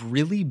 wow, I've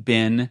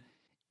been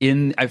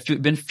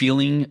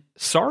feeling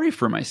sorry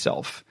for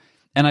myself.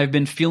 And I've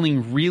been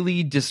feeling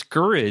really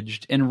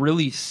discouraged and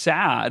really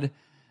sad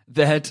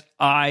that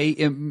I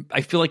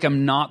feel like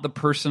I'm not the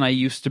person I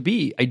used to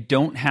be. I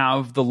don't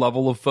have the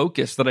level of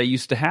focus that I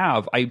used to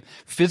have. I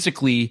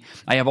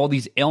have all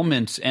these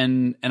ailments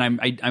and I'm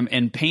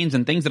and pains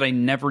and things that I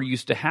never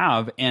used to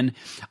have. And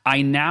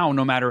I now,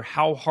 no matter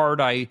how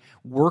hard I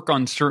work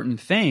on certain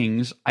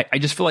things, I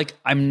just feel like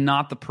I'm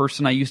not the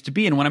person I used to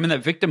be. And when I'm in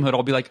that victimhood,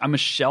 I'll be like, I'm a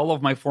shell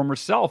of my former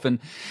self. And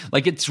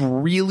like, it's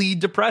really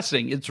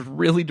depressing. It's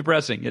really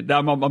depressing.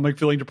 I'm like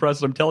feeling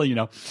depressed, I'm telling you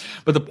now.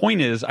 But the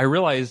point is, I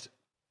realized,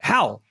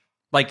 Hal,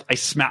 like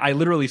I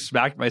literally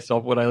smacked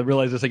myself when I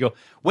realized this. I go,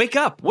 wake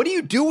up. What are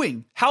you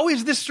doing? How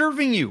is this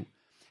serving you?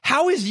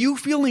 How is you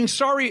feeling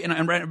sorry?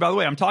 And by the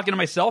way, I'm talking to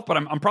myself, but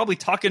I'm probably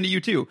talking to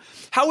you too.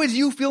 How is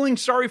you feeling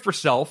sorry for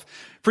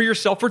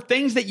yourself, for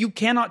things that you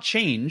cannot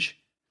change?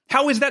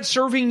 How is that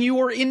serving you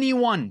or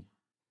anyone?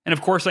 And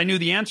of course, I knew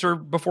the answer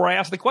before I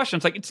asked the question.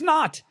 It's like, it's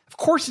not. Of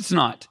course it's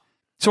not.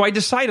 So I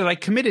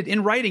committed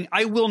in writing,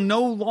 I will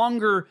no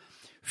longer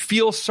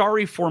feel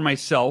sorry for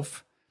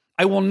myself.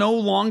 I will no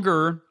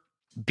longer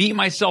beat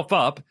myself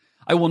up.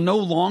 I will no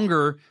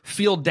longer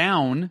feel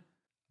down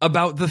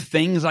about the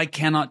things I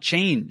cannot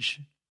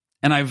change.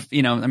 And I've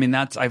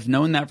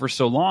known that for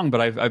so long,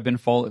 but I've been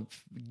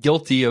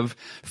guilty of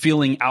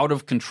feeling out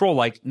of control.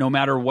 Like no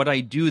matter what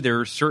I do, there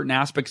are certain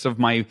aspects of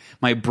my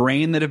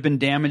brain that have been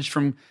damaged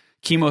from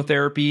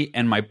chemotherapy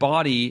and my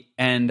body,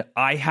 and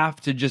I have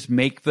to just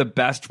make the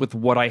best with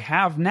what I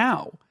have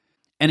now.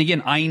 And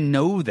again, I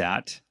know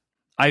that.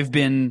 I've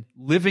been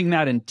living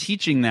that and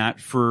teaching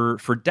that for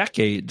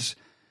decades,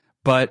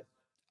 but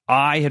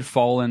I had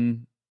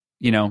fallen,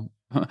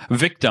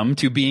 victim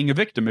to being a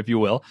victim, if you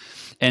will.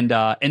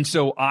 And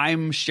so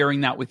I'm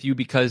sharing that with you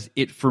because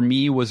it, for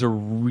me, was a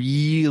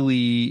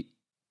really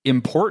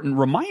important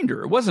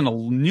reminder. It wasn't a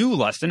new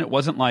lesson. It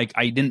wasn't like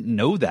I didn't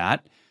know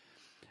that,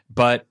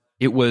 but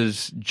it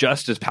was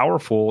just as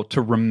powerful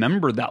to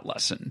remember that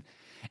lesson.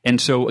 And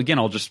so again,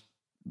 I'll just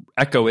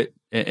echo it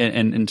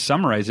and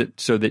summarize it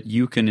so that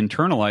you can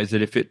internalize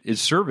it if it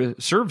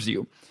serves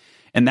you.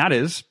 And that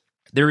is,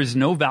 there is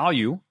no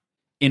value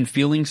in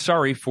feeling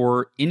sorry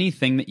for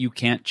anything that you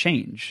can't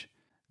change.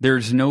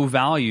 There's no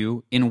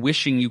value in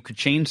wishing you could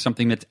change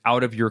something that's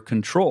out of your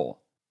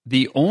control.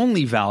 The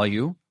only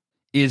value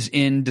is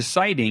in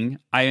deciding,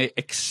 I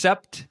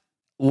accept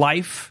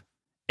life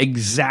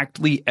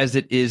exactly as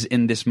it is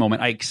in this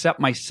moment. I accept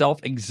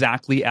myself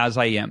exactly as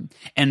I am.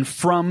 And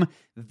from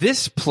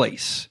this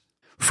place,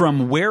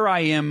 from where I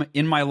am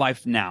in my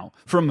life now,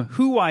 from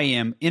who I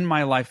am in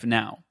my life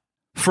now,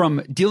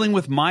 from dealing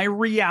with my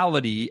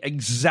reality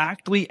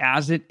exactly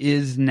as it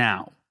is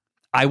now,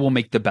 I will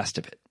make the best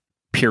of it.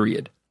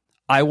 Period.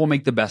 I will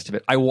make the best of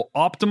it. I will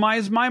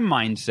optimize my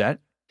mindset.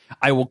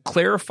 I will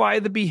clarify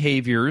the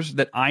behaviors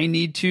that I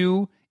need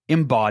to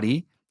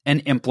embody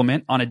and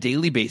implement on a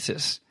daily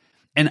basis.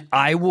 And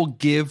I will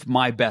give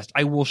my best.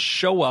 I will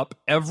show up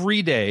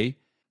every day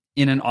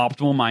in an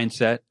optimal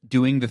mindset,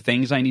 doing the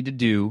things I need to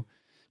do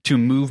to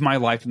move my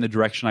life in the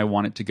direction I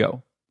want it to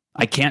go.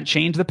 I can't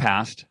change the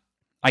past.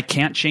 I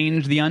can't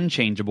change the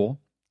unchangeable.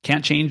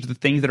 Can't change the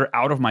things that are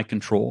out of my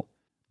control.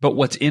 But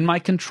what's in my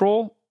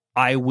control,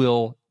 I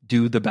will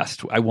do the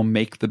best. I will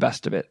make the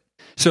best of it.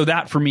 So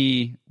that for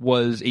me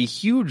was a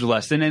huge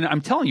lesson. And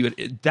I'm telling you,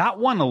 that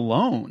one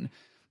alone,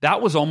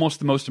 that was almost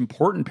the most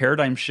important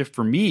paradigm shift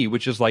for me,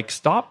 which is like,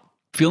 stop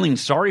feeling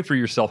sorry for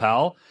yourself,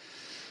 Hal.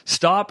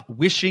 Stop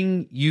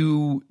wishing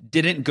you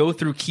didn't go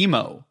through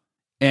chemo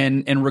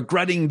and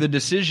regretting the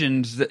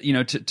decisions that,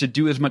 to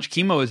do as much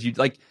chemo as you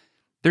like.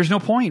 There's no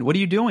point. What are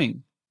you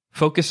doing?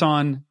 Focus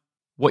on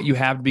what you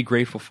have to be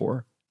grateful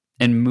for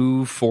and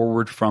move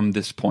forward from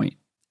this point.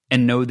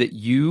 And know that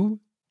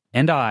you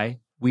and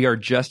we are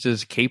just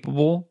as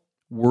capable,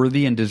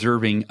 worthy, and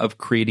deserving of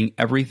creating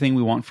everything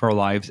we want for our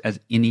lives as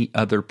any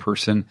other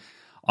person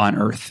on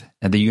earth.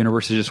 And the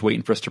universe is just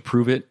waiting for us to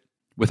prove it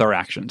with our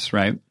actions,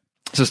 right?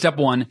 So step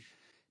one,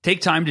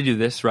 take time to do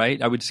this,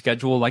 right? I would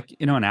schedule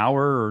an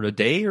hour or a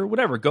day or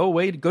whatever. Go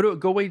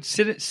away,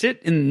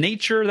 sit in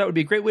nature. That would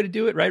be a great way to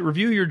do it, right?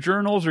 Review your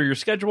journals or your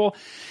schedule.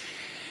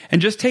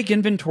 And just take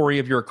inventory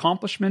of your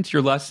accomplishments,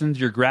 your lessons,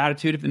 your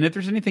gratitude. And if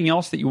there's anything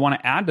else that you want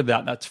to add to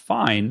that, that's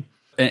fine.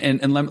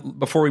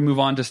 Before we move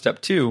on to step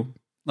two,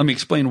 let me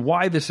explain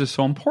why this is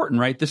so important,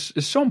 right? This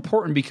is so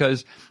important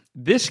because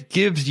this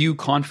gives you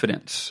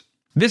confidence.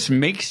 This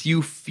makes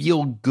you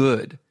feel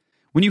good.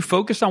 When you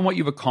focus on what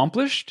you've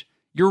accomplished,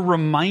 you're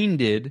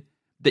reminded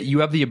that you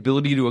have the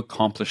ability to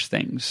accomplish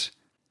things.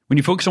 When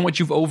you focus on what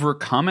you've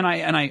overcome, and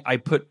I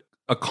put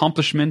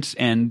accomplishments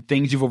and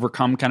things you've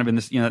overcome kind of in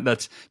this,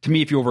 that's, to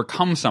me, if you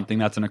overcome something,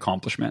 that's an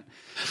accomplishment.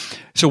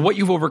 So what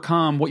you've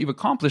overcome, what you've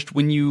accomplished,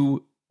 when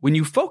you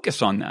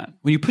focus on that,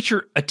 when you put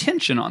your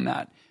attention on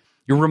that,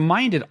 you're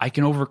reminded, I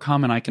can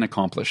overcome and I can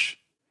accomplish,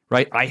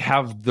 right? I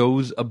have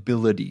those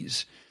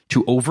abilities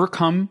to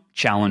overcome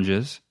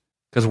challenges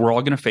because we're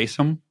all going to face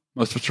them.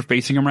 Most of us are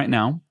facing them right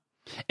now,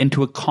 and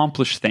to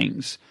accomplish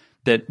things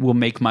that will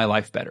make my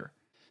life better.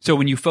 So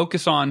when you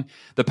focus on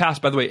the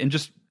past, by the way, and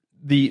just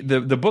the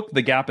book,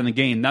 The Gap and the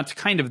Gain, that's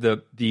kind of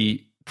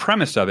the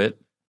premise of it,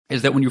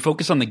 is that when you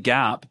focus on the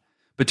gap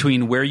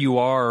between where you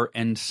are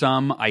and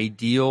some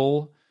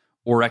ideal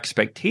or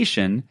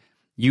expectation,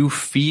 you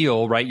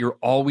feel, right,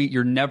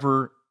 you're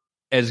never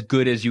as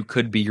good as you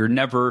could be. You're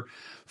never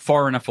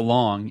far enough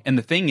along. And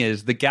the thing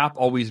is, the gap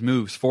always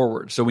moves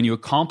forward. So when you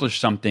accomplish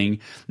something,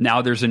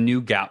 now there's a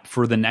new gap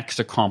for the next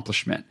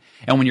accomplishment.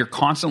 And when you're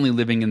constantly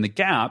living in the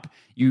gap,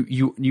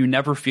 you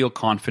never feel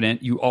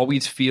confident. You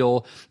always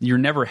feel you're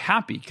never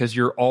happy because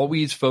you're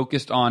always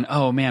focused on,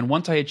 oh man,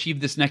 once I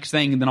achieve this next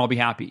thing, then I'll be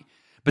happy.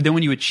 But then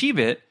when you achieve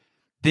it,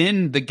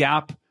 then the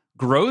gap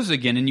grows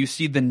again and you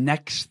see the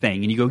next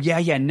thing and you go,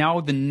 yeah, now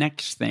the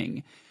next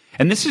thing.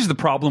 And this is the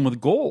problem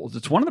with goals.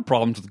 It's one of the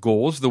problems with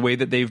goals, the way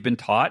that they've been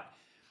taught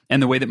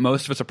and the way that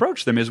most of us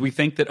approach them is we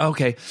think that,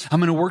 okay, I'm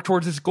going to work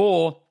towards this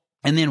goal.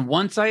 And then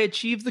once I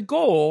achieve the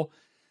goal,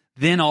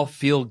 then I'll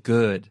feel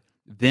good.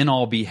 Then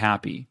I'll be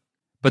happy.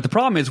 But the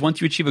problem is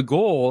once you achieve a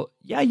goal,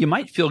 yeah, you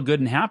might feel good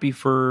and happy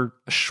for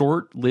a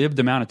short-lived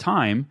amount of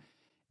time.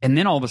 And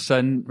then all of a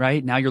sudden,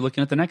 right, now you're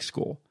looking at the next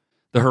goal.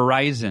 The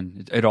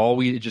horizon,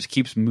 it just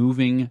keeps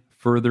moving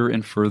further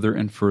and further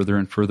and further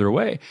and further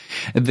away.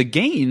 And the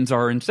gains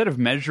are, instead of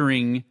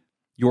measuring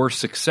your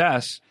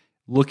success,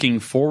 looking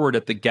forward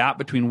at the gap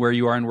between where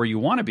you are and where you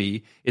want to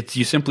be, it's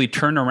you simply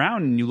turn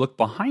around and you look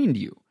behind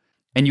you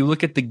and you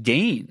look at the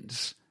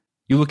gains.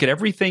 You look at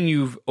everything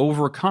you've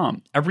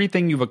overcome,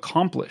 everything you've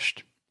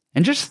accomplished,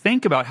 and just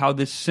think about how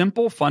this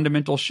simple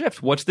fundamental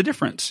shift, what's the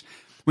difference?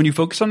 When you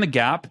focus on the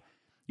gap,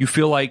 you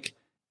feel like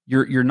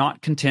you're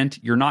not content,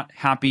 you're not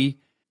happy.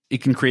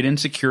 It can create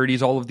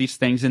insecurities, all of these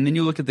things. And then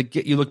you look at the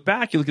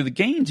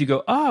gains, you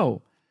go,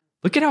 oh,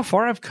 look at how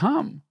far I've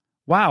come.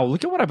 Wow,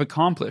 look at what I've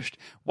accomplished.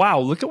 Wow,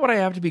 look at what I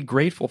have to be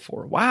grateful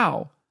for.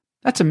 Wow,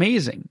 that's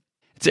amazing.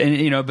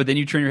 But then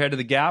you turn your head to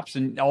the gaps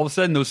and all of a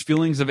sudden those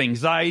feelings of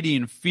anxiety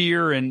and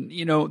fear and,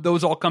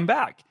 those all come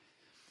back.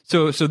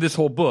 So this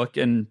whole book,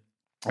 and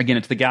again,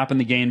 it's The Gap and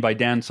the Gain by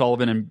Dan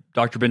Sullivan and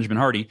Dr. Benjamin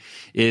Hardy,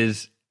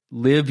 is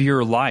live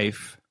your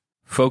life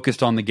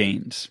focused on the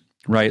gains,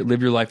 right?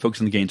 Live your life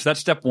focused on the gains. So that's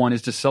step one,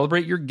 is to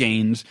celebrate your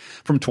gains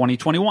from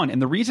 2021.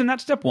 And the reason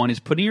that's step one is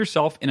putting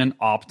yourself in an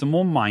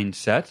optimal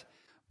mindset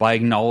by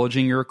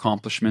acknowledging your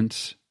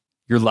accomplishments,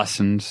 your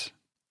lessons,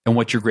 and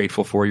what you're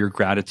grateful for, your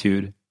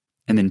gratitude,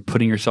 and then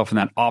putting yourself in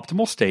that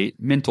optimal state,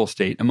 mental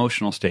state,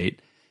 emotional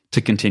state,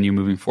 to continue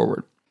moving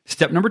forward.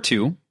 Step number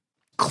 2,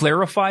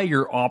 clarify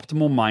your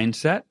optimal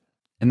mindset.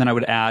 And then I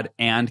would add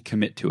and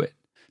commit to it.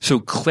 So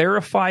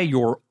clarify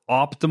your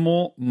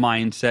optimal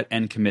mindset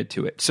and commit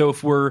to it. So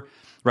if we're,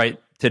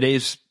 right,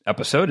 today's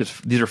episode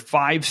these are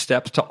 5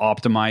 steps to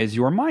optimize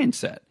your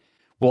mindset.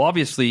 Well,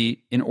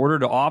 obviously, in order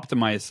to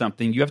optimize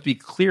something, you have to be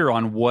clear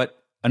on what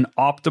an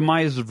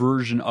optimized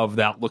version of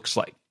that looks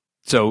like.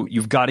 So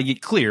you've got to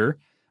get clear.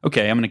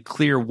 Okay, I'm going to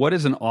clear what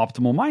is an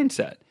optimal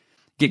mindset.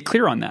 Get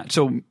clear on that.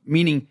 So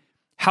meaning,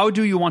 how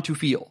do you want to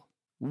feel?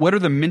 What are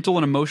the mental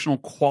and emotional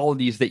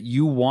qualities that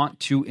you want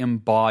to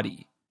embody?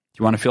 Do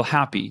you want to feel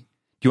happy? Do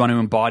you want to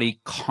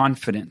embody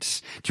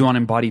confidence? Do you want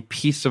to embody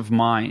peace of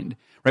mind?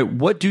 Right?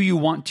 What do you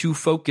want to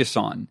focus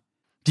on?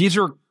 These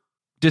are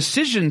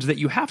decisions that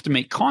you have to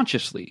make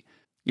consciously.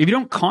 If you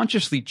don't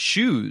consciously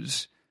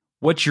choose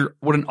what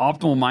an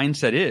optimal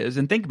mindset is,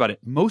 and think about it,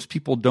 most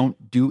people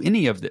don't do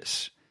any of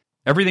this.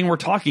 Everything we're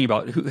talking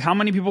about, how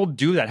many people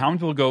do that? How many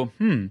people go,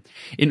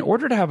 in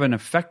order to have an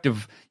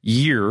effective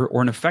year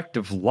or an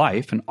effective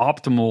life, an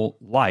optimal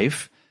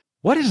life,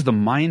 what is the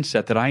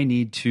mindset that I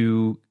need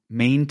to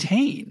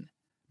maintain?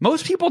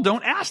 Most people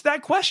don't ask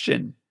that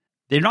question.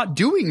 They're not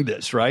doing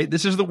this, right?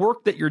 This is the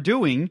work that you're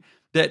doing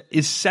that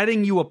is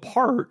setting you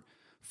apart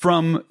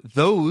from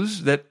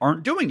those that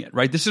aren't doing it,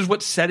 right? This is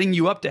what's setting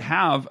you up to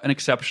have an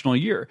exceptional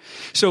year.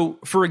 So,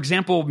 for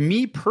example,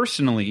 me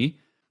personally,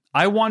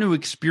 I want to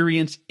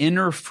experience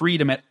inner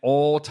freedom at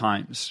all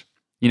times.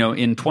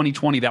 In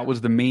 2020, that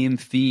was the main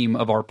theme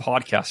of our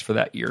podcast for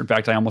that year. In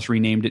fact, I almost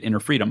renamed it Inner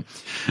Freedom,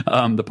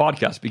 the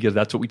podcast, because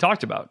that's what we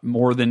talked about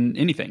more than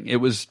anything. It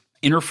was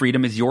inner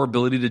freedom is your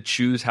ability to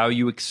choose how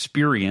you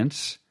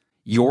experience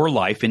your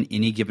life in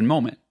any given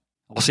moment.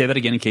 I'll say that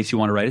again in case you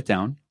want to write it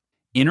down.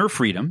 Inner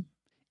freedom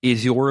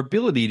is your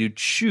ability to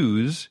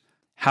choose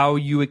how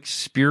you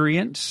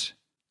experience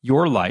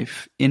your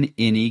life in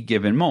any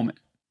given moment.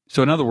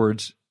 So in other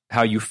words,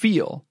 how you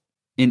feel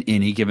in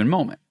any given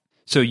moment.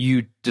 So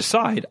you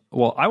decide,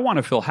 well, I want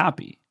to feel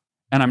happy,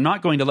 and I'm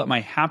not going to let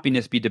my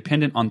happiness be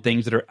dependent on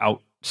things that are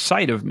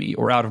outside of me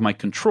or out of my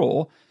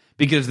control,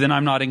 because then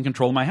I'm not in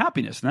control of my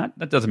happiness. And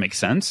that doesn't make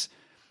sense.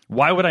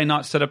 Why would I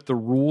not set up the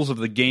rules of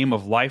the game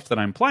of life that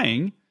I'm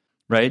playing,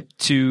 right,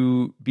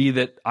 to be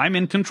that I'm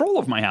in control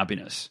of my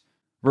happiness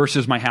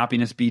versus my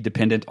happiness be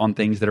dependent on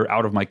things that are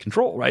out of my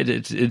control, right?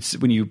 It's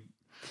when you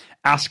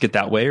ask it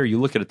that way or you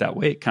look at it that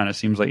way, it kind of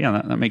seems like, yeah,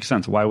 that makes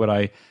sense. Why would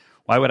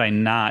I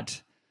not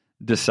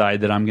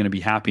decide that I'm going to be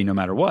happy no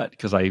matter what?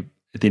 Because at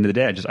the end of the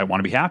day, I want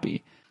to be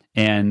happy.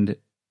 And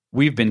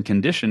we've been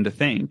conditioned to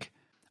think,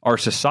 our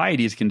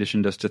society has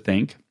conditioned us to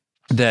think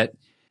that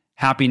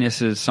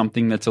happiness is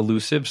something that's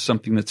elusive,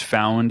 something that's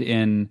found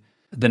in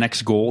the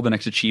next goal, the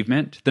next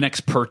achievement, the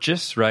next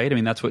purchase, right? I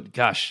mean, that's what,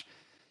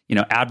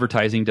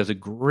 advertising does a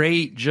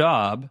great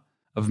job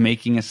of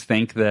making us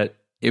think that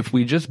if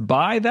we just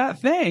buy that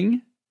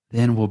thing,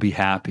 then we'll be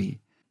happy.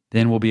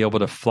 Then we'll be able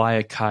to fly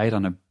a kite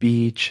on a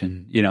beach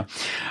and,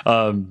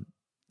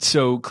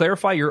 so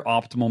clarify your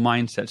optimal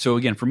mindset. So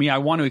again, for me, I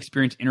want to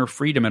experience inner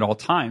freedom at all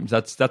times.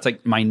 That's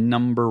like my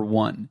number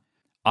one.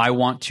 At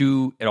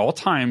all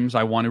times,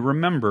 I want to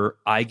remember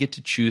I get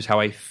to choose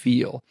how I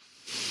feel.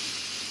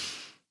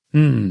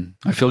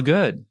 I feel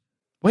good.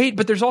 Wait,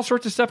 but there's all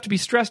sorts of stuff to be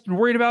stressed and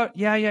worried about.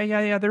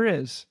 Yeah, there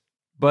is.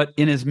 But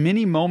in as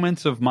many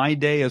moments of my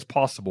day as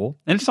possible,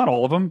 and it's not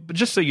all of them, but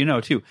just so you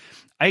know too,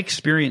 I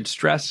experience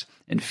stress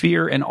and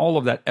fear and all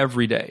of that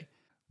every day.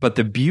 But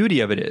the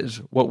beauty of it is,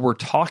 what we're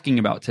talking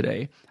about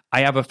today,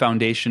 I have a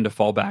foundation to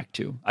fall back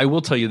to. I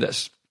will tell you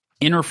this,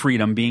 inner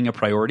freedom being a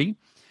priority,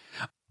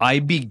 I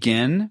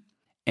begin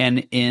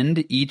and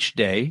end each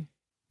day,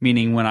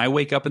 meaning when I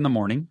wake up in the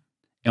morning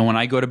and when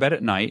I go to bed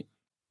at night,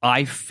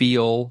 I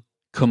feel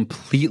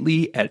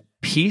completely at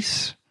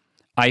peace.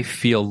 I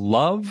feel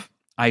love.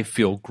 I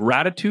feel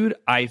gratitude.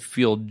 I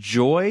feel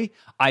joy.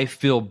 I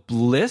feel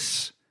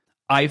bliss.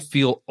 I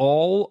feel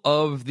all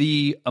of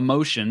the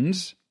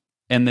emotions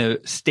and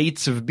the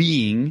states of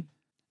being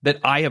that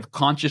I have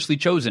consciously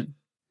chosen.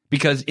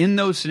 Because in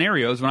those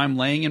scenarios, when I'm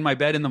laying in my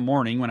bed in the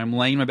morning, when I'm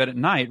laying in my bed at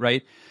night,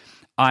 right,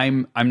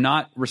 I'm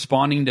not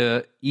responding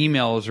to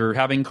emails or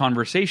having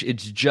conversation.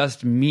 It's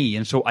just me.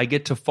 And so I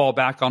get to fall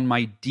back on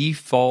my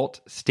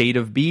default state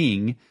of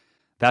being.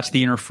 That's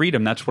the inner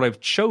freedom. That's what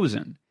I've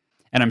chosen.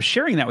 And I'm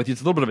sharing that with you.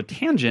 It's a little bit of a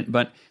tangent,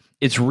 but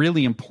it's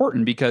really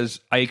important because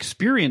I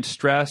experience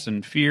stress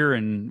and fear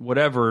and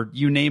whatever,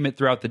 you name it,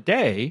 throughout the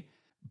day.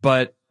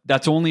 But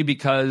that's only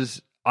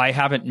because I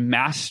haven't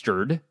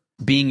mastered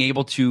being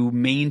able to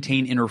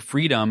maintain inner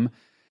freedom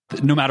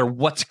no matter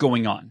what's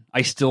going on.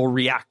 I still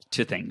react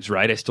to things,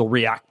 right? I still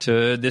react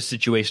to this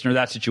situation or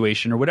that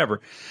situation or whatever.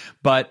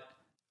 But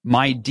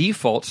my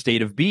default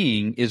state of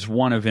being is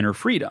one of inner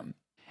freedom.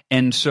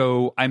 And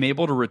so I'm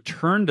able to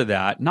return to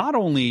that, not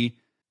only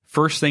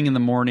first thing in the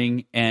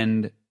morning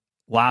and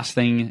last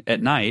thing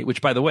at night,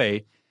 which, by the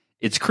way,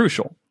 it's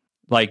crucial.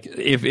 Like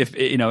if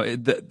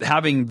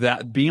having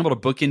that, being able to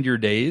bookend your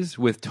days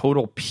with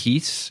total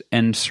peace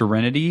and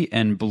serenity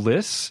and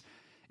bliss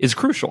is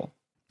crucial.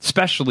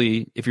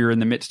 especially if you're in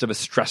the midst of a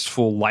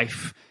stressful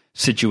life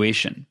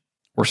situation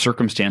or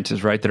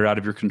circumstances, right, that are out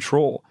of your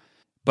control.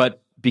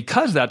 But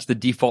because that's the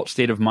default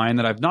state of mind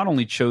that I've not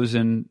only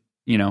chosen,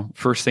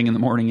 first thing in the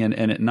morning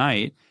and at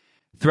night,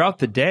 throughout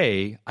the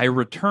day, I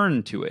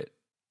return to it.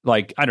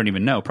 Like, I don't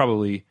even know,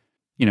 probably,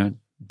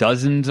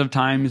 dozens of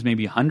times,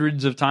 maybe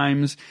hundreds of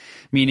times,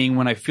 meaning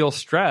when I feel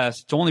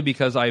stressed, it's only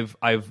because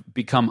I've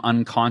become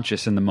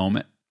unconscious in the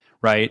moment,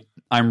 right?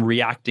 I'm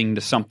reacting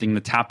to something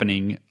that's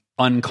happening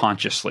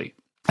unconsciously.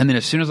 And then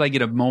as soon as I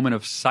get a moment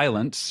of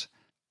silence,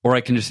 or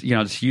I can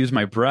just use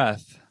my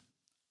breath,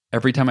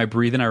 every time I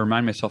breathe in, I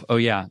remind myself, oh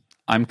yeah,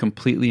 I'm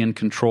completely in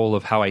control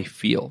of how I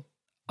feel.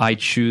 I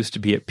choose to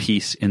be at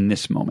peace in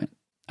this moment.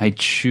 I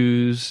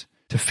choose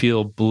to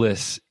feel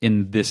bliss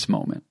in this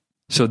moment.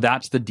 So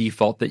that's the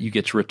default that you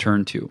get to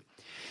return to.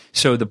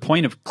 So the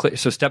point of,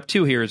 so step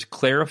 2 here is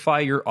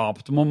clarify your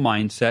optimal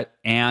mindset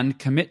and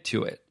commit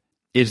to it.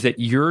 Is that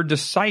you're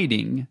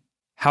deciding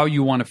how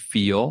you want to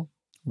feel,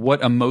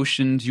 what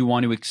emotions you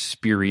want to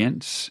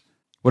experience,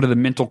 what are the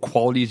mental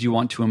qualities you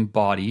want to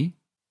embody,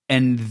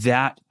 and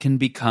that can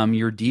become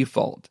your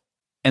default.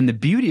 And the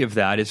beauty of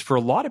that is for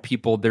a lot of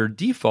people, their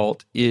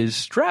default is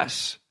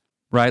stress,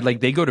 right? Like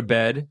they go to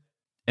bed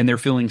and they're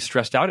feeling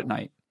stressed out at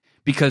night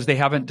because they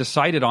haven't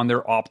decided on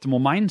their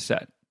optimal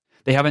mindset.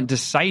 They haven't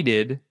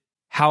decided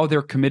how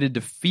they're committed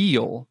to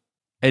feel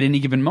at any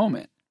given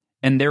moment.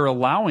 And they're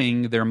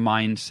allowing their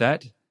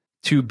mindset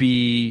to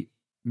be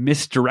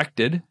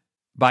misdirected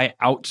by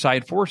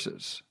outside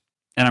forces.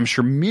 And I'm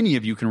sure many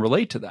of you can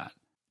relate to that,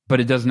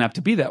 but it doesn't have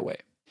to be that way.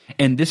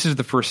 And this is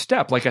the first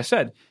step. Like I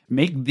said,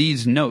 make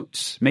these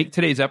notes, make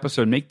today's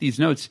episode, make these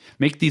notes,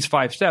 make these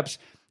 5 steps,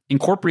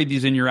 incorporate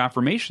these in your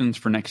affirmations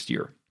for next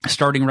year,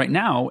 starting right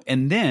now.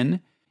 And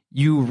then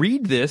you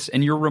read this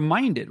and you're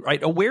reminded,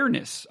 right?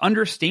 Awareness,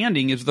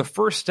 understanding is the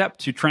first step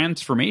to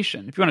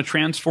transformation. If you want to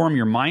transform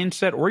your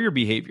mindset or your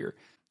behavior,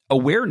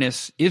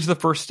 awareness is the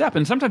first step.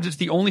 And sometimes it's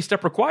the only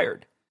step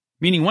required.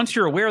 Meaning once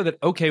you're aware that,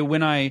 okay,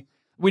 when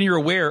you're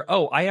aware,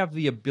 oh, I have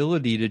the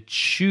ability to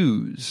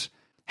choose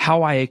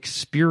how I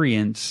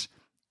experience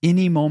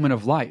any moment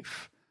of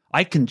life.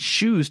 I can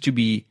choose to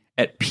be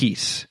at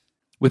peace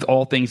with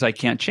all things I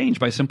can't change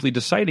by simply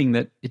deciding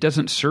that it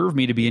doesn't serve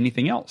me to be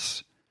anything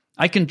else.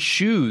 I can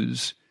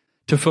choose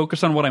to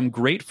focus on what I'm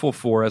grateful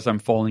for as I'm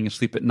falling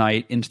asleep at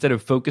night instead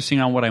of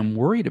focusing on what I'm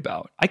worried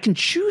about. I can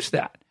choose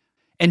that.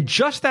 And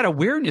just that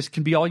awareness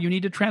can be all you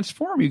need to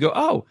transform. You go,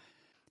 oh,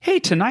 hey,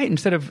 tonight,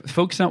 instead of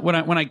focusing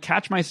on when I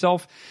catch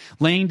myself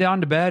laying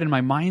down to bed and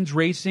my mind's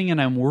racing and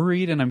I'm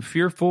worried and I'm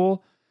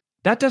fearful,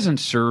 that doesn't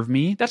serve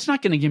me. That's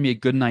not going to give me a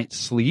good night's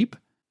sleep.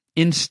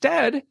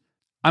 Instead,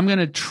 I'm going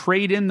to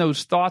trade in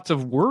those thoughts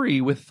of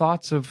worry with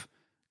thoughts of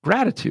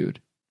gratitude.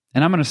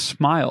 And I'm going to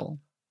smile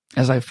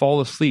as I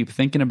fall asleep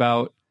thinking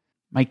about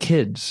my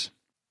kids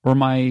or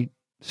my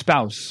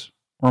spouse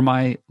or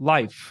my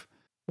life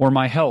or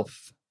my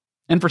health.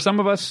 And for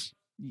some of us,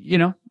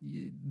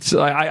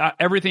 so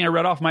everything I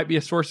read off might be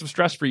a source of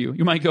stress for you.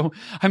 You might go,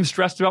 I'm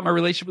stressed about my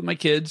relationship with my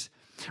kids,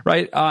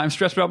 right? I'm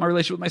stressed about my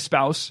relationship with my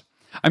spouse.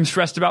 I'm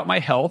stressed about my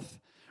health,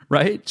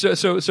 right? So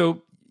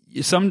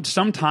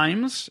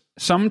sometimes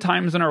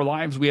in our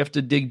lives, we have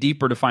to dig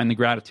deeper to find the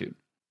gratitude,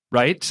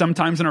 right?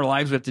 Sometimes in our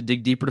lives, we have to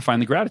dig deeper to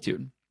find the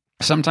gratitude.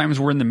 Sometimes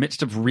we're in the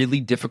midst of really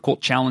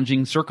difficult,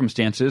 challenging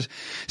circumstances,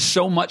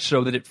 so much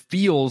so that it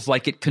feels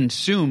like it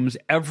consumes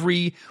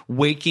every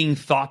waking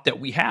thought that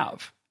we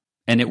have.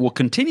 And it will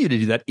continue to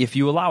do that if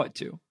you allow it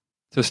to.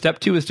 So step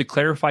 2 is to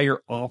clarify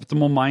your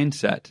optimal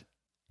mindset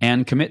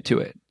and commit to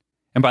it.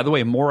 And by the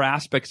way, more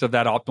aspects of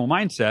that optimal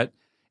mindset,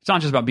 it's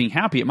not just about being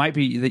happy. It might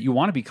be that you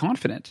want to be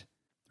confident,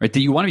 right? That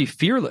you want to be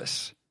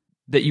fearless,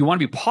 that you want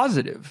to be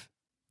positive,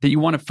 that you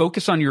want to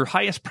focus on your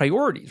highest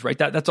priorities, right?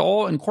 That's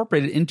all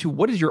incorporated into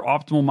what is your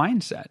optimal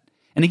mindset.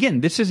 And again,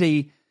 this is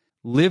a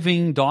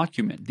living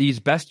document. These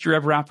best year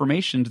ever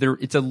affirmations,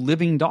 it's a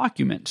living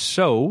document.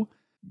 So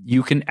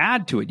you can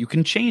add to it. You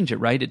can change it,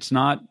 right? It's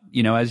not,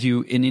 as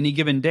you, in any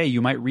given day,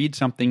 you might read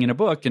something in a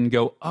book and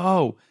go,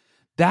 oh,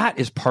 that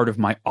is part of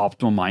my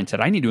optimal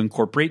mindset. I need to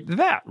incorporate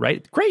that,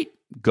 right? Great.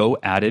 Go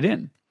add it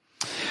in.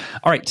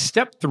 All right.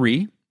 Step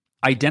 3,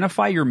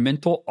 identify your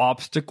mental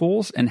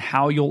obstacles and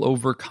how you'll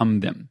overcome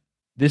them.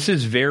 This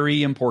is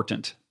very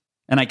important.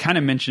 And I kind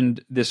of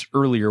mentioned this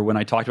earlier when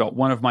I talked about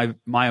one of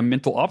my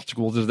mental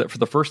obstacles is that for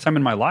the first time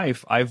in my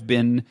life, I've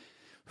been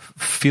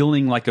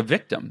feeling like a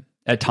victim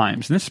at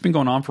times. And this has been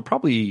going on for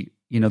probably,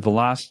 the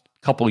last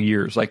couple of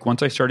years. Like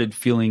once I started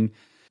feeling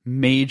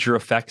major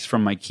effects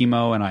from my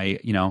chemo,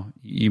 and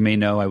you may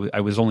know, I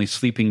was only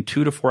sleeping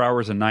 2 to 4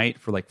 hours a night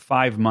for like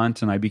 5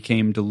 months, and I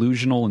became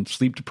delusional and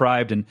sleep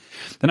deprived. And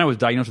then I was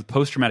diagnosed with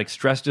post-traumatic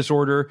stress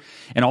disorder,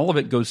 and all of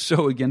it goes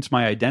so against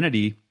my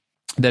identity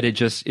that it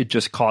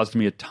just caused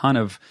me a ton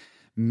of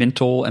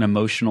mental and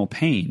emotional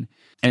pain.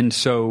 And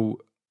so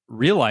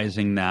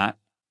realizing that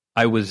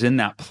I was in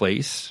that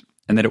place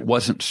and that it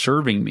wasn't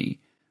serving me,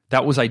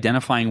 that was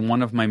identifying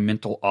one of my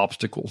mental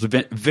obstacles.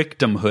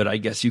 Victimhood, I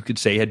guess you could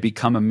say, had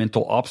become a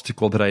mental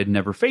obstacle that I had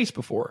never faced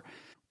before,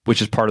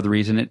 which is part of the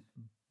reason it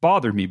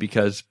bothered me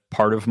because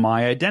part of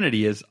my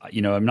identity is,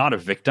 I'm not a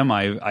victim.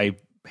 I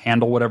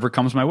handle whatever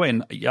comes my way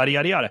and yada,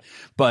 yada, yada.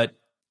 But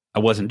I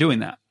wasn't doing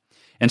that.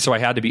 And so I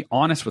had to be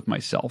honest with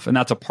myself. And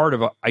that's a part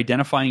of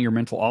identifying your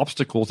mental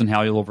obstacles and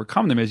how you'll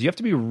overcome them is you have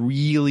to be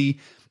really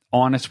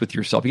honest with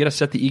yourself. You got to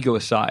set the ego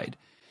aside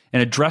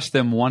and address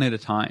them one at a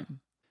time,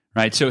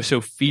 right?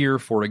 So fear,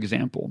 for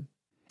example,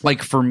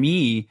 like for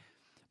me,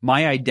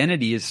 my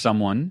identity is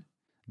someone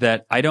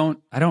that I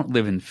don't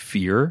live in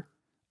fear.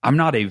 I'm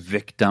not a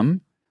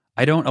victim.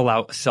 I don't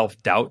allow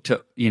self-doubt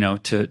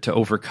to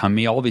overcome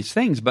me, all these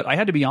things. But I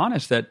had to be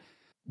honest that,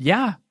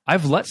 yeah,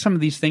 I've let some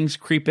of these things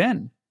creep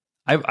in.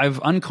 I've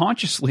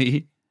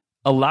unconsciously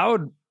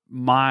allowed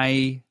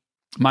my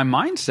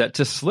mindset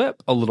to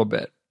slip a little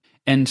bit.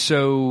 And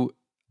so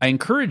I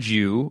encourage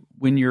you,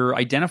 when you're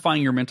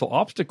identifying your mental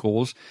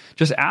obstacles,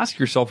 just ask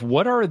yourself,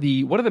 what are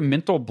the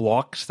mental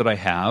blocks that I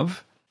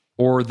have,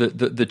 or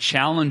the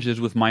challenges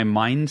with my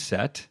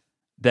mindset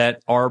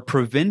that are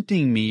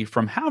preventing me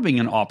from having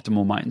an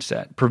optimal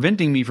mindset,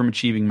 preventing me from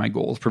achieving my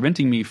goals,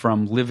 preventing me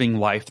from living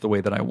life the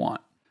way that I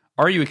want?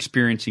 Are you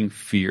experiencing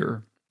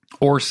fear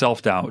or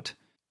self-doubt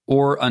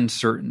or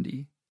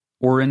uncertainty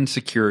or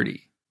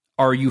insecurity?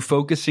 Are you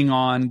focusing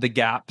on the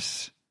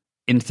gaps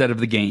instead of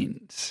the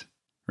gains,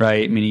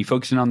 right? I mean, are you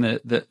focusing on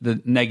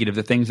the negative,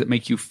 the things that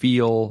make you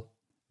feel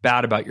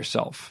bad about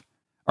yourself?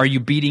 Are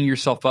you beating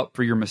yourself up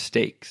for your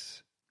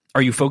mistakes?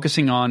 Are you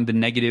focusing on the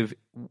negative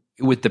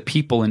with the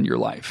people in your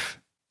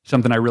life?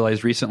 Something I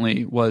realized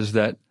recently was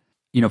that,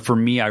 for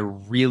me, I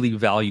really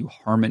value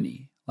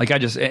harmony. Like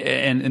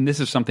and this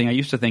is something I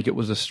used to think it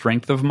was a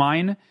strength of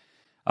mine.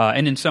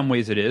 And in some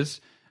ways it is.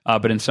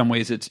 But in some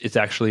ways it's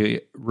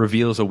actually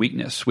reveals a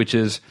weakness, which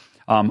is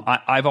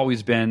I've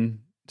always been,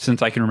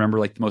 since I can remember,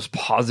 like the most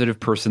positive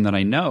person that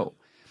I know.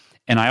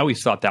 And I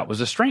always thought that was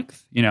a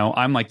strength.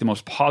 I'm like the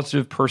most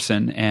positive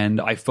person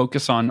and I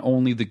focus on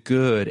only the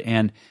good.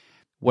 And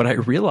what I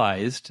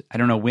realized, I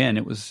don't know when,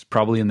 it was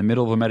probably in the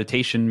middle of a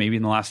meditation, maybe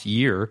in the last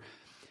year,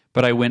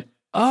 but I went,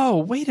 oh,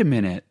 wait a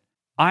minute.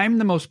 I'm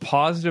the most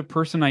positive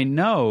person I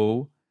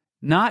know,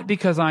 not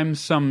because I'm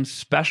some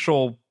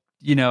special,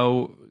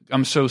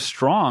 I'm so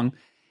strong.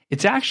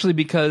 It's actually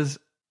because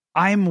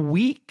I'm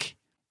weak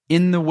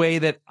in the way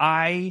that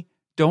I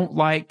don't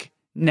like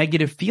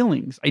negative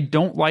feelings. I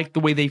don't like the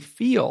way they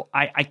feel.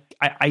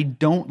 I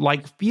don't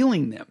like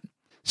feeling them.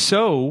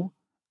 So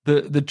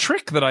the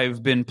trick that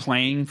I've been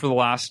playing for the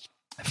last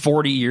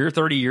 40 years,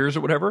 30 years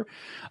or whatever,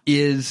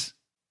 is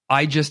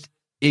I just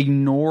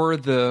ignore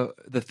the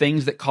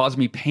things that cause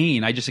me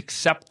pain. I just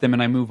accept them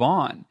and I move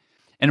on.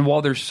 And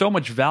while there's so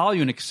much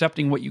value in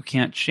accepting what you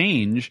can't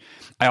change,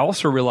 I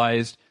also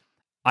realized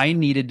I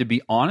needed to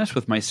be honest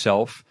with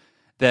myself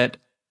that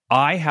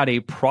I had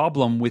a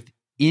problem with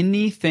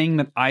anything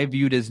that I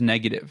viewed as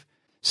negative.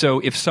 So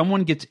if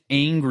someone gets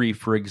angry,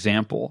 for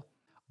example,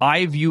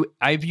 I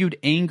viewed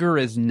anger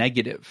as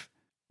negative.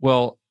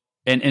 Well,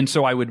 and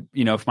so I would,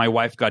 if my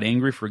wife got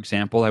angry, for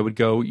example, I would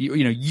go,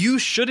 you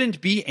shouldn't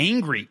be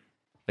angry.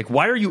 Like,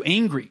 why are you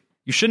angry?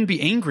 You shouldn't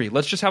be angry.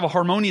 Let's just have a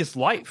harmonious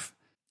life.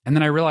 And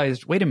then I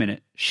realized, wait a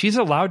minute, she's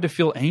allowed to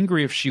feel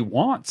angry if she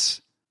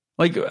wants.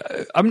 Like,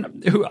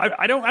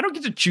 I don't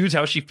get to choose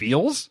how she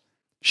feels.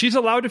 She's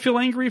allowed to feel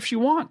angry if she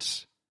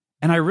wants.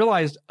 And I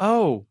realized,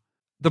 oh,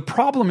 the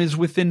problem is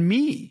within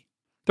me.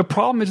 The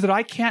problem is that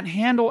I can't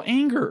handle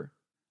anger.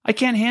 I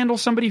can't handle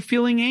somebody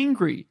feeling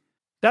angry.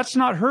 That's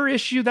not her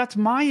issue. That's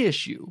my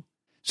issue.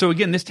 So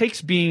again, this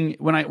takes being,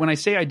 when I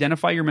say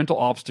identify your mental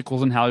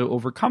obstacles and how to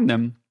overcome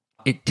them,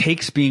 it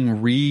takes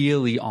being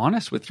really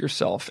honest with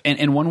yourself.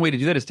 And one way to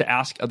do that is to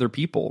ask other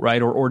people, right?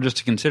 Or just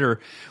to consider,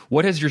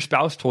 what has your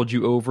spouse told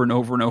you over and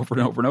over and over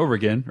and over and over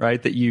again,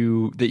 right? That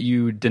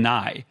you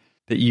deny,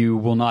 that you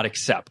will not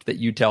accept, that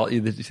you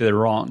say they're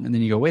wrong. And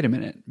then you go, wait a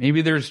minute,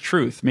 maybe there's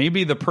truth.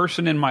 Maybe the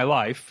person in my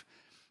life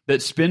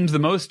that spends the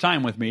most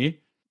time with me,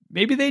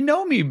 maybe they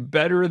know me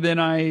better than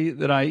I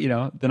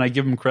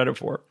give them credit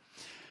for.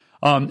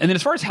 And then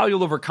as far as how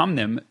you'll overcome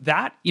them,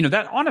 that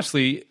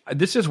honestly,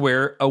 this is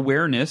where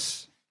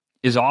awareness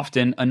is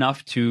often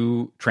enough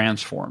to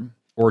transform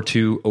or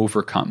to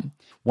overcome.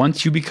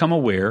 Once you become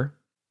aware,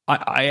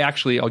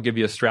 I'll give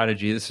you a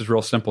strategy. This is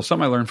real simple.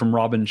 Something I learned from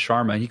Robin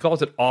Sharma. He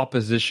calls it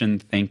opposition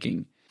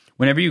thinking.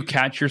 Whenever you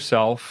catch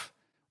yourself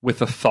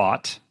with a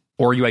thought,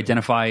 or you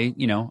identify,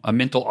 a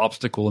mental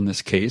obstacle in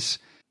this case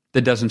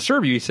that doesn't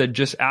serve you, he said,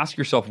 just ask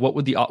yourself,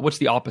 what's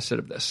the opposite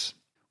of this?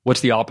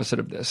 What's the opposite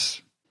of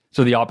this?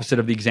 So the opposite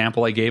of the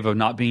example I gave of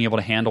not being able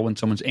to handle when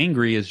someone's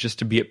angry is just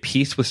to be at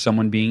peace with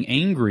someone being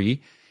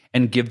angry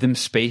and give them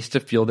space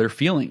to feel their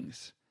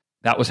feelings.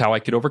 That was how I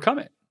could overcome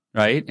it,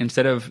 right?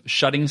 Instead of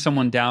shutting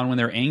someone down when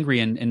they're angry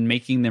and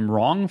making them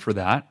wrong for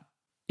that,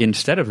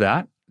 instead of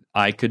that,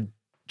 I could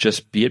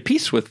just be at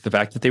peace with the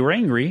fact that they were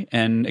angry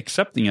and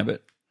accepting of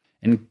it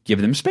and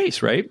give them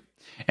space, right?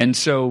 And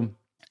so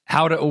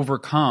how to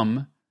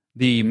overcome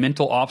the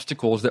mental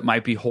obstacles that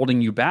might be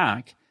holding you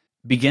back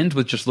begins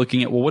with just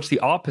looking at, well, what's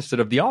the opposite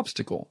of the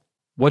obstacle?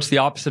 What's the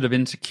opposite of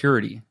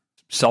insecurity?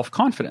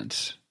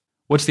 Self-confidence.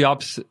 What's the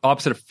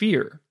opposite of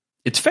fear?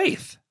 It's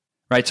faith.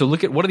 right? So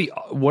look at what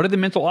are the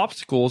mental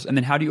obstacles, and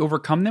then how do you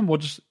overcome them? Well,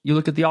 you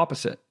look at the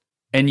opposite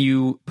and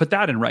you put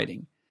that in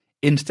writing.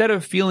 Instead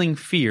of feeling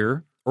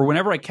fear, or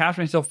whenever I catch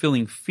myself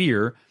feeling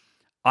fear,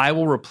 I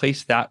will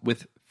replace that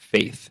with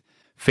faith.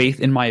 Faith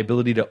in my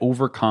ability to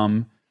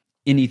overcome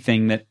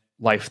anything that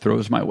life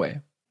throws my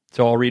way.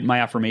 So I'll read my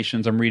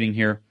affirmations. I'm reading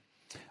here.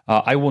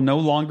 I will no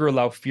longer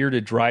allow fear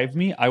to drive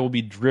me. I will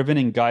be driven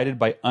and guided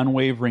by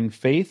unwavering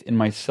faith in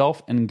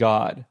myself and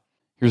God.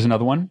 Here's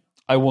another one.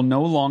 I will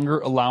no longer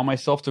allow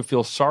myself to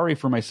feel sorry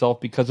for myself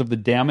because of the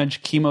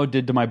damage chemo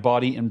did to my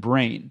body and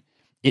brain.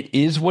 It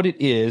is what it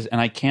is,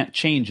 and I can't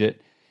change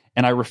it.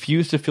 And I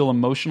refuse to feel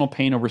emotional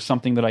pain over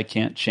something that I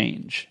can't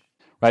change.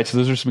 Right? So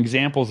those are some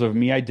examples of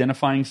me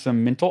identifying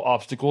some mental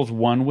obstacles.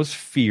 One was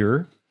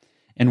fear,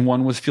 and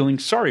one was feeling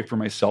sorry for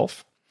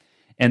myself.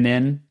 And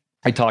then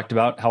I talked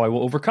about how I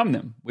will overcome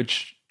them,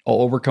 which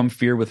I'll overcome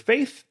fear with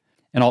faith,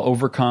 and I'll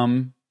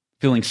overcome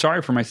feeling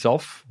sorry for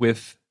myself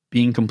with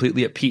being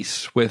completely at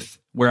peace with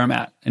where I'm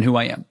at and who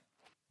I am.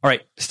 All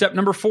right, step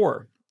number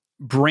 4,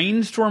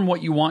 brainstorm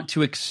what you want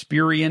to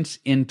experience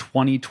in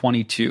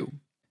 2022.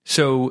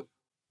 So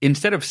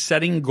instead of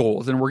setting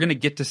goals, and we're going to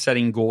get to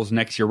setting goals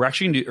next year. We're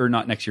actually going to do, or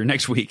not next year,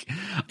 next week.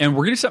 And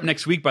we're going to do something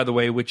next week, by the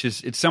way, which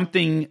is, it's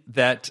something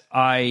that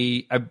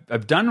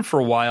I've done for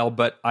a while,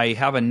 but I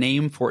have a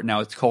name for it now.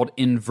 It's called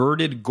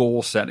inverted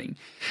goal setting.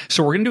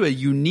 So we're going to do a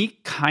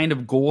unique kind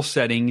of goal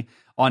setting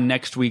on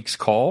next week's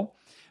call.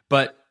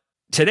 But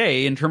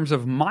today, in terms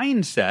of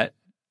mindset,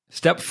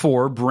 step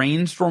 4,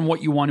 brainstorm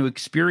what you want to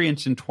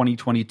experience in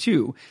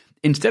 2022.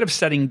 Instead of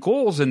setting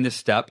goals in this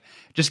step,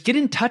 just get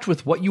in touch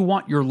with what you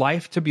want your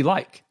life to be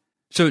like.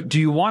 So do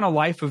you want a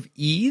life of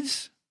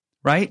ease,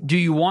 right? Do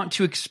you want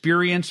to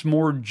experience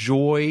more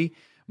joy,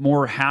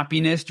 more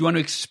happiness? Do you want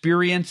to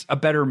experience a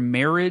better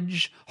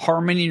marriage,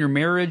 harmony in your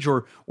marriage,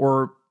 or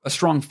a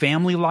strong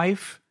family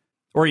life?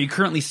 Or are you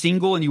currently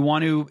single and you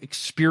want to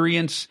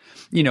experience,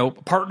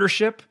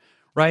 partnership,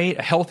 right?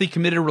 A healthy,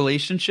 committed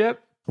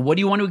relationship? What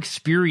do you want to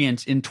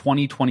experience in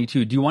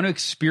 2022? Do you want to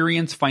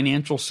experience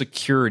financial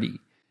security?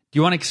 Do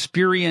you want to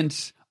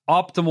experience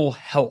optimal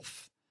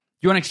health?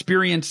 Do you want to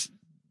experience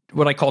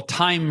what I call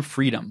time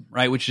freedom,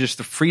 right? Which is just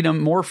the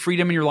freedom, more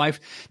freedom in your life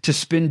to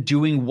spend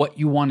doing what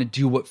you want to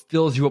do, what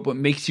fills you up, what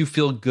makes you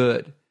feel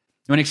good.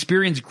 You want to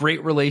experience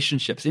great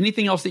relationships,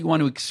 anything else that you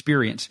want to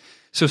experience.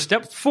 So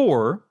step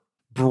 4,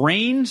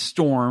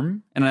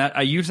 brainstorm, and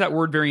I use that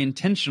word very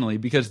intentionally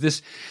because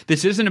this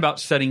isn't about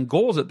setting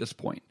goals at this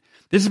point.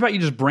 This is about you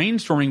just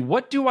brainstorming,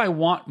 what do I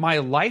want my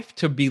life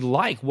to be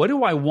like? What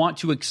do I want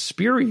to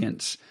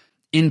experience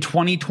in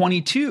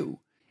 2022?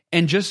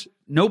 And just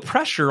no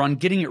pressure on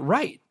getting it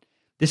right.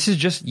 This is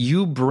just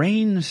you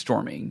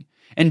brainstorming.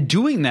 And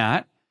doing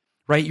that,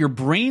 right, you're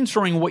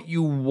brainstorming what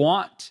you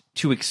want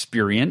to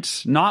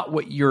experience, not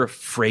what you're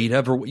afraid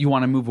of or what you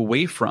want to move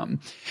away from.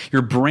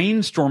 You're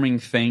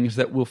brainstorming things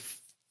that will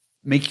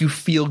make you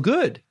feel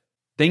good,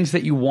 things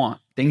that you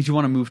want, things you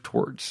want to move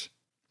towards,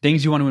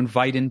 things you want to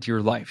invite into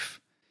your life.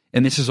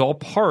 And this is all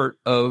part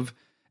of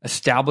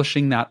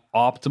establishing that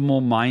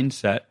optimal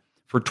mindset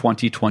for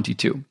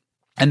 2022.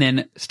 And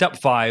then step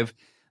 5,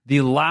 the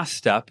last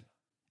step,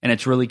 and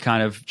it's really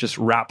kind of just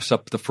wraps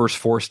up the first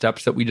 4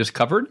 steps that we just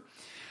covered.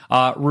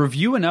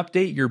 Review and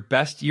update your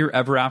best year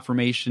ever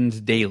affirmations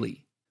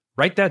daily.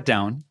 Write that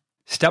down.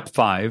 Step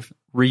 5,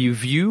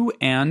 review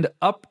and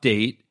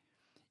update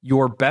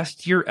your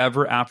best year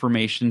ever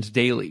affirmations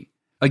daily.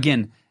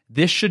 Again,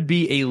 this should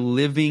be a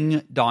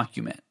living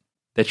document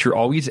that you're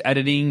always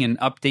editing and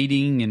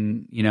updating,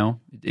 and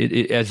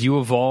as you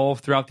evolve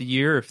throughout the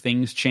year, if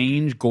things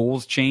change,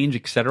 goals change,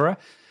 etc.,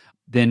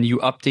 then you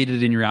update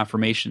it in your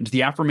affirmations.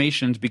 The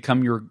affirmations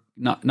become your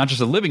not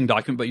just a living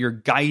document, but your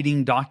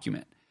guiding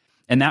document.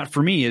 And that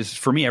for me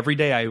every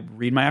day I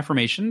read my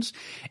affirmations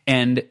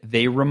and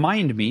they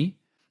remind me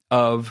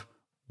of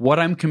what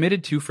I'm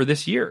committed to for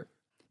this year.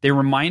 They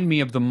remind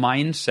me of the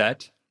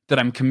mindset that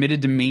I'm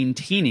committed to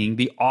maintaining,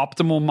 the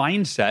optimal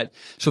mindset,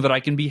 so that I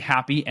can be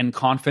happy and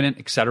confident,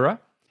 etc.,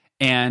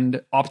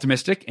 and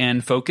optimistic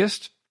and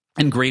focused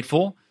and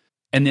grateful.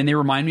 And then they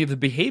remind me of the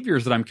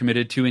behaviors that I'm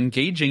committed to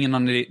engaging in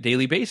on a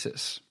daily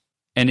basis.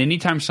 And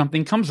anytime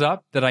something comes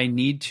up that I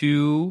need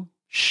to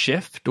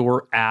shift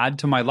or add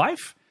to my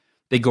life,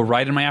 they go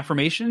right in my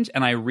affirmations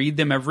and I read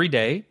them every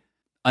day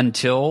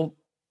until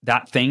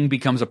that thing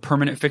becomes a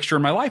permanent fixture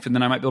in my life. And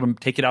then I might be able to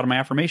take it out of my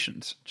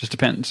affirmations. Just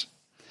depends.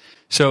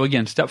 So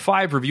again, step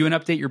 5, review and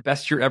update your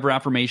best year ever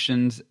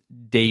affirmations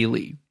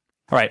daily.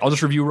 All right, I'll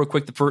just review real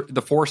quick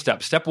the 4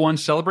 steps. Step 1,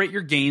 celebrate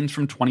your gains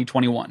from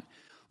 2021.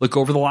 Look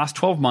over the last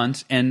 12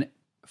 months and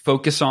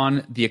focus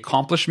on the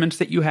accomplishments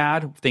that you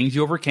had, things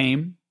you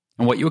overcame,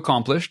 and what you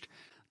accomplished,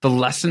 the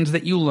lessons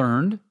that you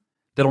learned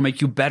that'll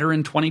make you better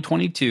in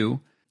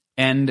 2022,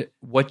 and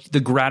what the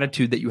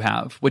gratitude that you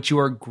have, what you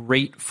are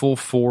grateful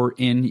for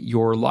in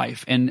your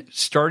life. And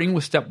starting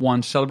with step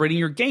 1, celebrating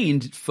your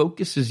gains, it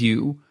focuses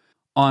you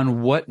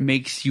on what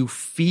makes you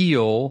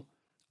feel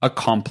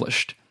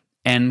accomplished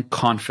and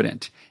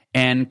confident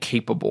and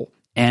capable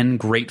and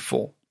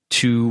grateful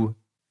to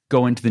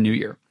go into the new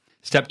year.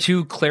 Step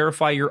 2,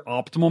 clarify your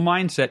optimal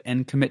mindset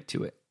and commit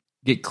to it.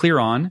 Get clear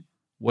on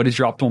what is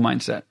your optimal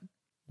mindset?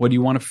 What do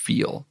you want to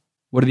feel?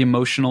 What are the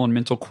emotional and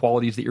mental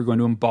qualities that you're going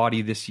to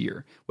embody this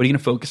year? What are you going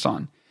to focus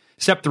on?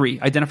 Step 3,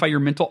 identify your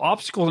mental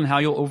obstacles and how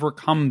you'll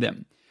overcome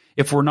them.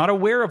 If we're not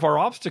aware of our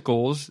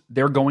obstacles,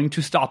 they're going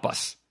to stop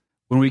us.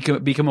 When we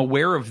become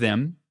aware of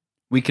them,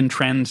 we can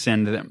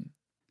transcend them.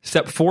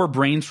 Step 4,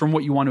 brainstorm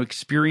what you want to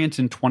experience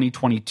in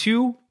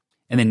 2022.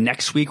 And then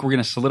next week, we're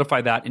going to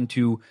solidify that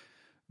into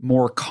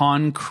more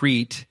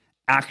concrete,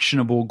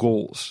 actionable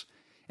goals.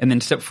 And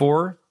then step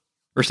 5,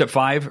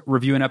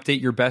 review and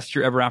update your best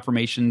year ever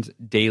affirmations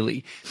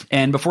daily.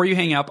 And before you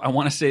hang up, I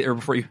want to say, or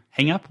before you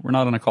hang up, we're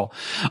not on a call.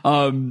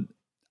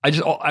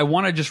 I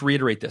want to just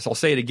reiterate this. I'll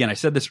say it again. I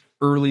said this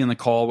early in the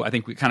call. I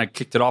think we kind of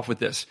kicked it off with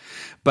this.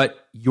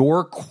 But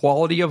your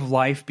quality of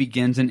life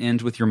begins and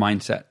ends with your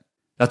mindset.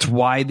 That's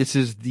why this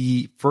is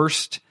the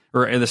first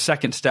or the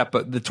second step,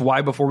 but that's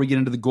why before we get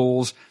into the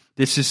goals,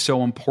 this is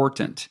so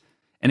important.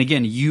 And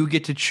again, you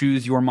get to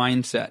choose your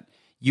mindset.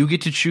 You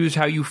get to choose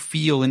how you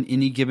feel in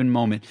any given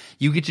moment.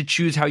 You get to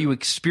choose how you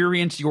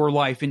experience your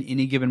life in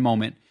any given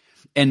moment.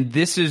 And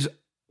this is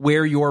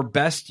where your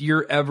best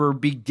year ever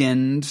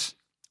begins,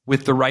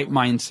 with the right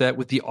mindset,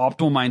 with the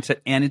optimal mindset,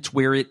 and it's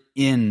where it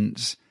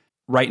ends.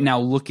 Right now,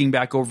 looking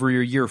back over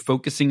your year,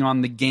 focusing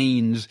on the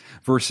gains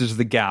versus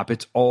the gap.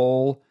 It's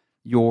all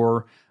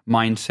your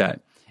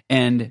mindset.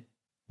 And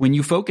when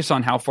you focus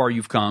on how far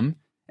you've come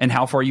and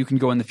how far you can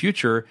go in the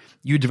future,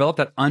 you develop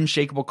that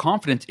unshakable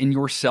confidence in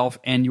yourself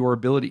and your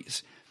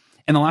abilities.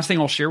 And the last thing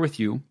I'll share with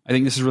you, I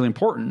think this is really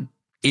important,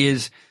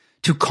 is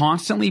to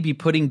constantly be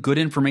putting good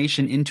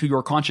information into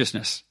your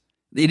consciousness.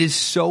 It is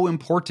so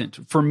important.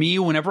 For me,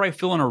 whenever I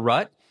feel in a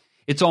rut,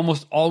 it's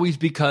almost always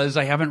because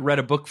I haven't read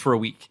a book for a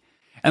week.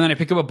 And then I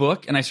pick up a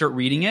book and I start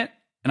reading it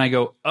and I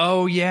go,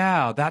 oh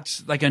yeah,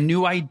 that's like a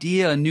new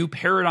idea, a new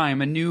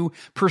paradigm, a new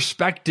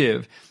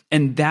perspective.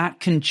 And that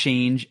can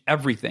change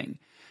everything.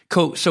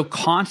 So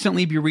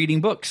constantly be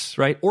reading books,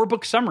 right? Or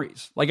book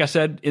summaries. Like I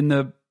said in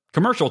the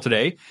commercial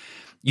today,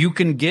 you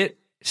can get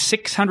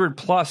 600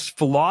 plus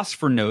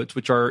philosopher notes,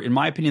 which are, in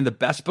my opinion, the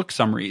best book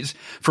summaries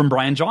from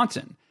Brian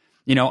Johnson.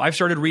 You know, I've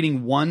started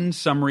reading one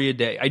summary a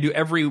day. I do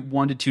every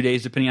 1 to 2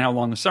 days, depending on how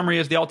long the summary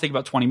is. They all take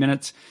about 20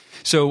 minutes.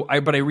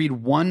 But I read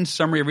one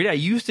summary every day. I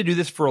used to do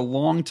this for a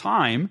long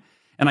time,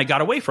 and I got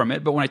away from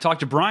it. But when I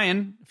talked to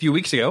Brian a few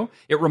weeks ago,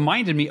 it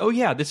reminded me, oh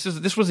yeah, this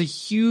was a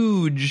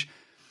huge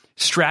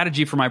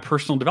strategy for my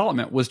personal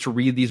development, was to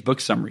read these book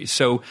summaries.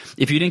 So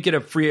if you didn't get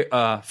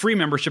a free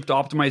membership to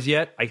Optimize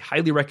yet, I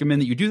highly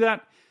recommend that you do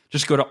that.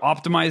 Just go to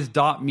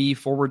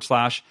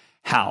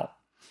optimize.me/Hal.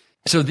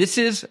 So this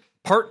is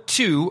part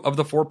 2 of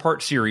the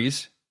 4-part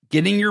series,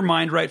 Getting Your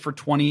Mind Right for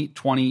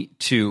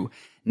 2022.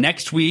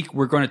 Next week,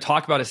 we're going to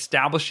talk about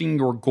establishing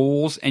your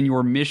goals and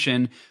your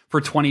mission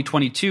for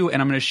 2022.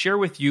 And I'm going to share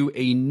with you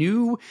a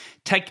new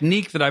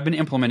technique that I've been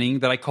implementing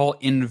that I call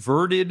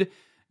inverted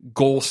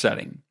goal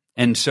setting.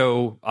 And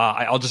so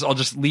I'll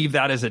just leave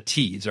that as a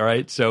tease. All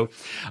right. So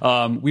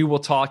we will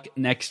talk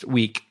next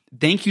week.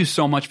 Thank you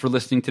so much for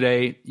listening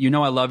today. You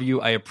know I love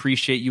you. I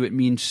appreciate you. It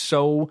means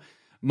so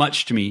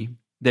much to me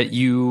that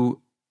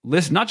you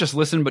listen, not just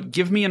listen, but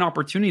give me an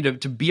opportunity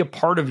to be a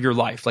part of your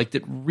life. Like,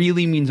 that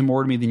really means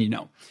more to me than you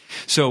know.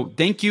 So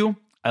thank you.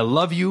 I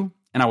love you.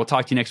 And I will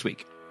talk to you next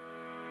week.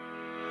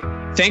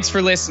 Thanks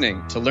for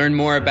listening. To learn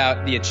more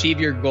about the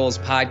Achieve Your Goals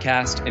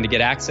podcast and to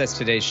get access to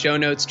today's show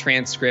notes,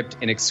 transcript,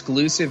 and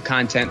exclusive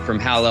content from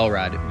Hal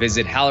Elrod,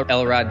 visit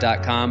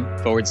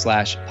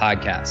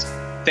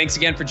halelrod.com/podcast. Thanks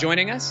again for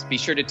joining us. Be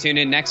sure to tune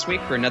in next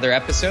week for another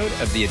episode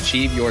of the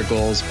Achieve Your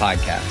Goals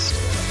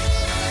podcast.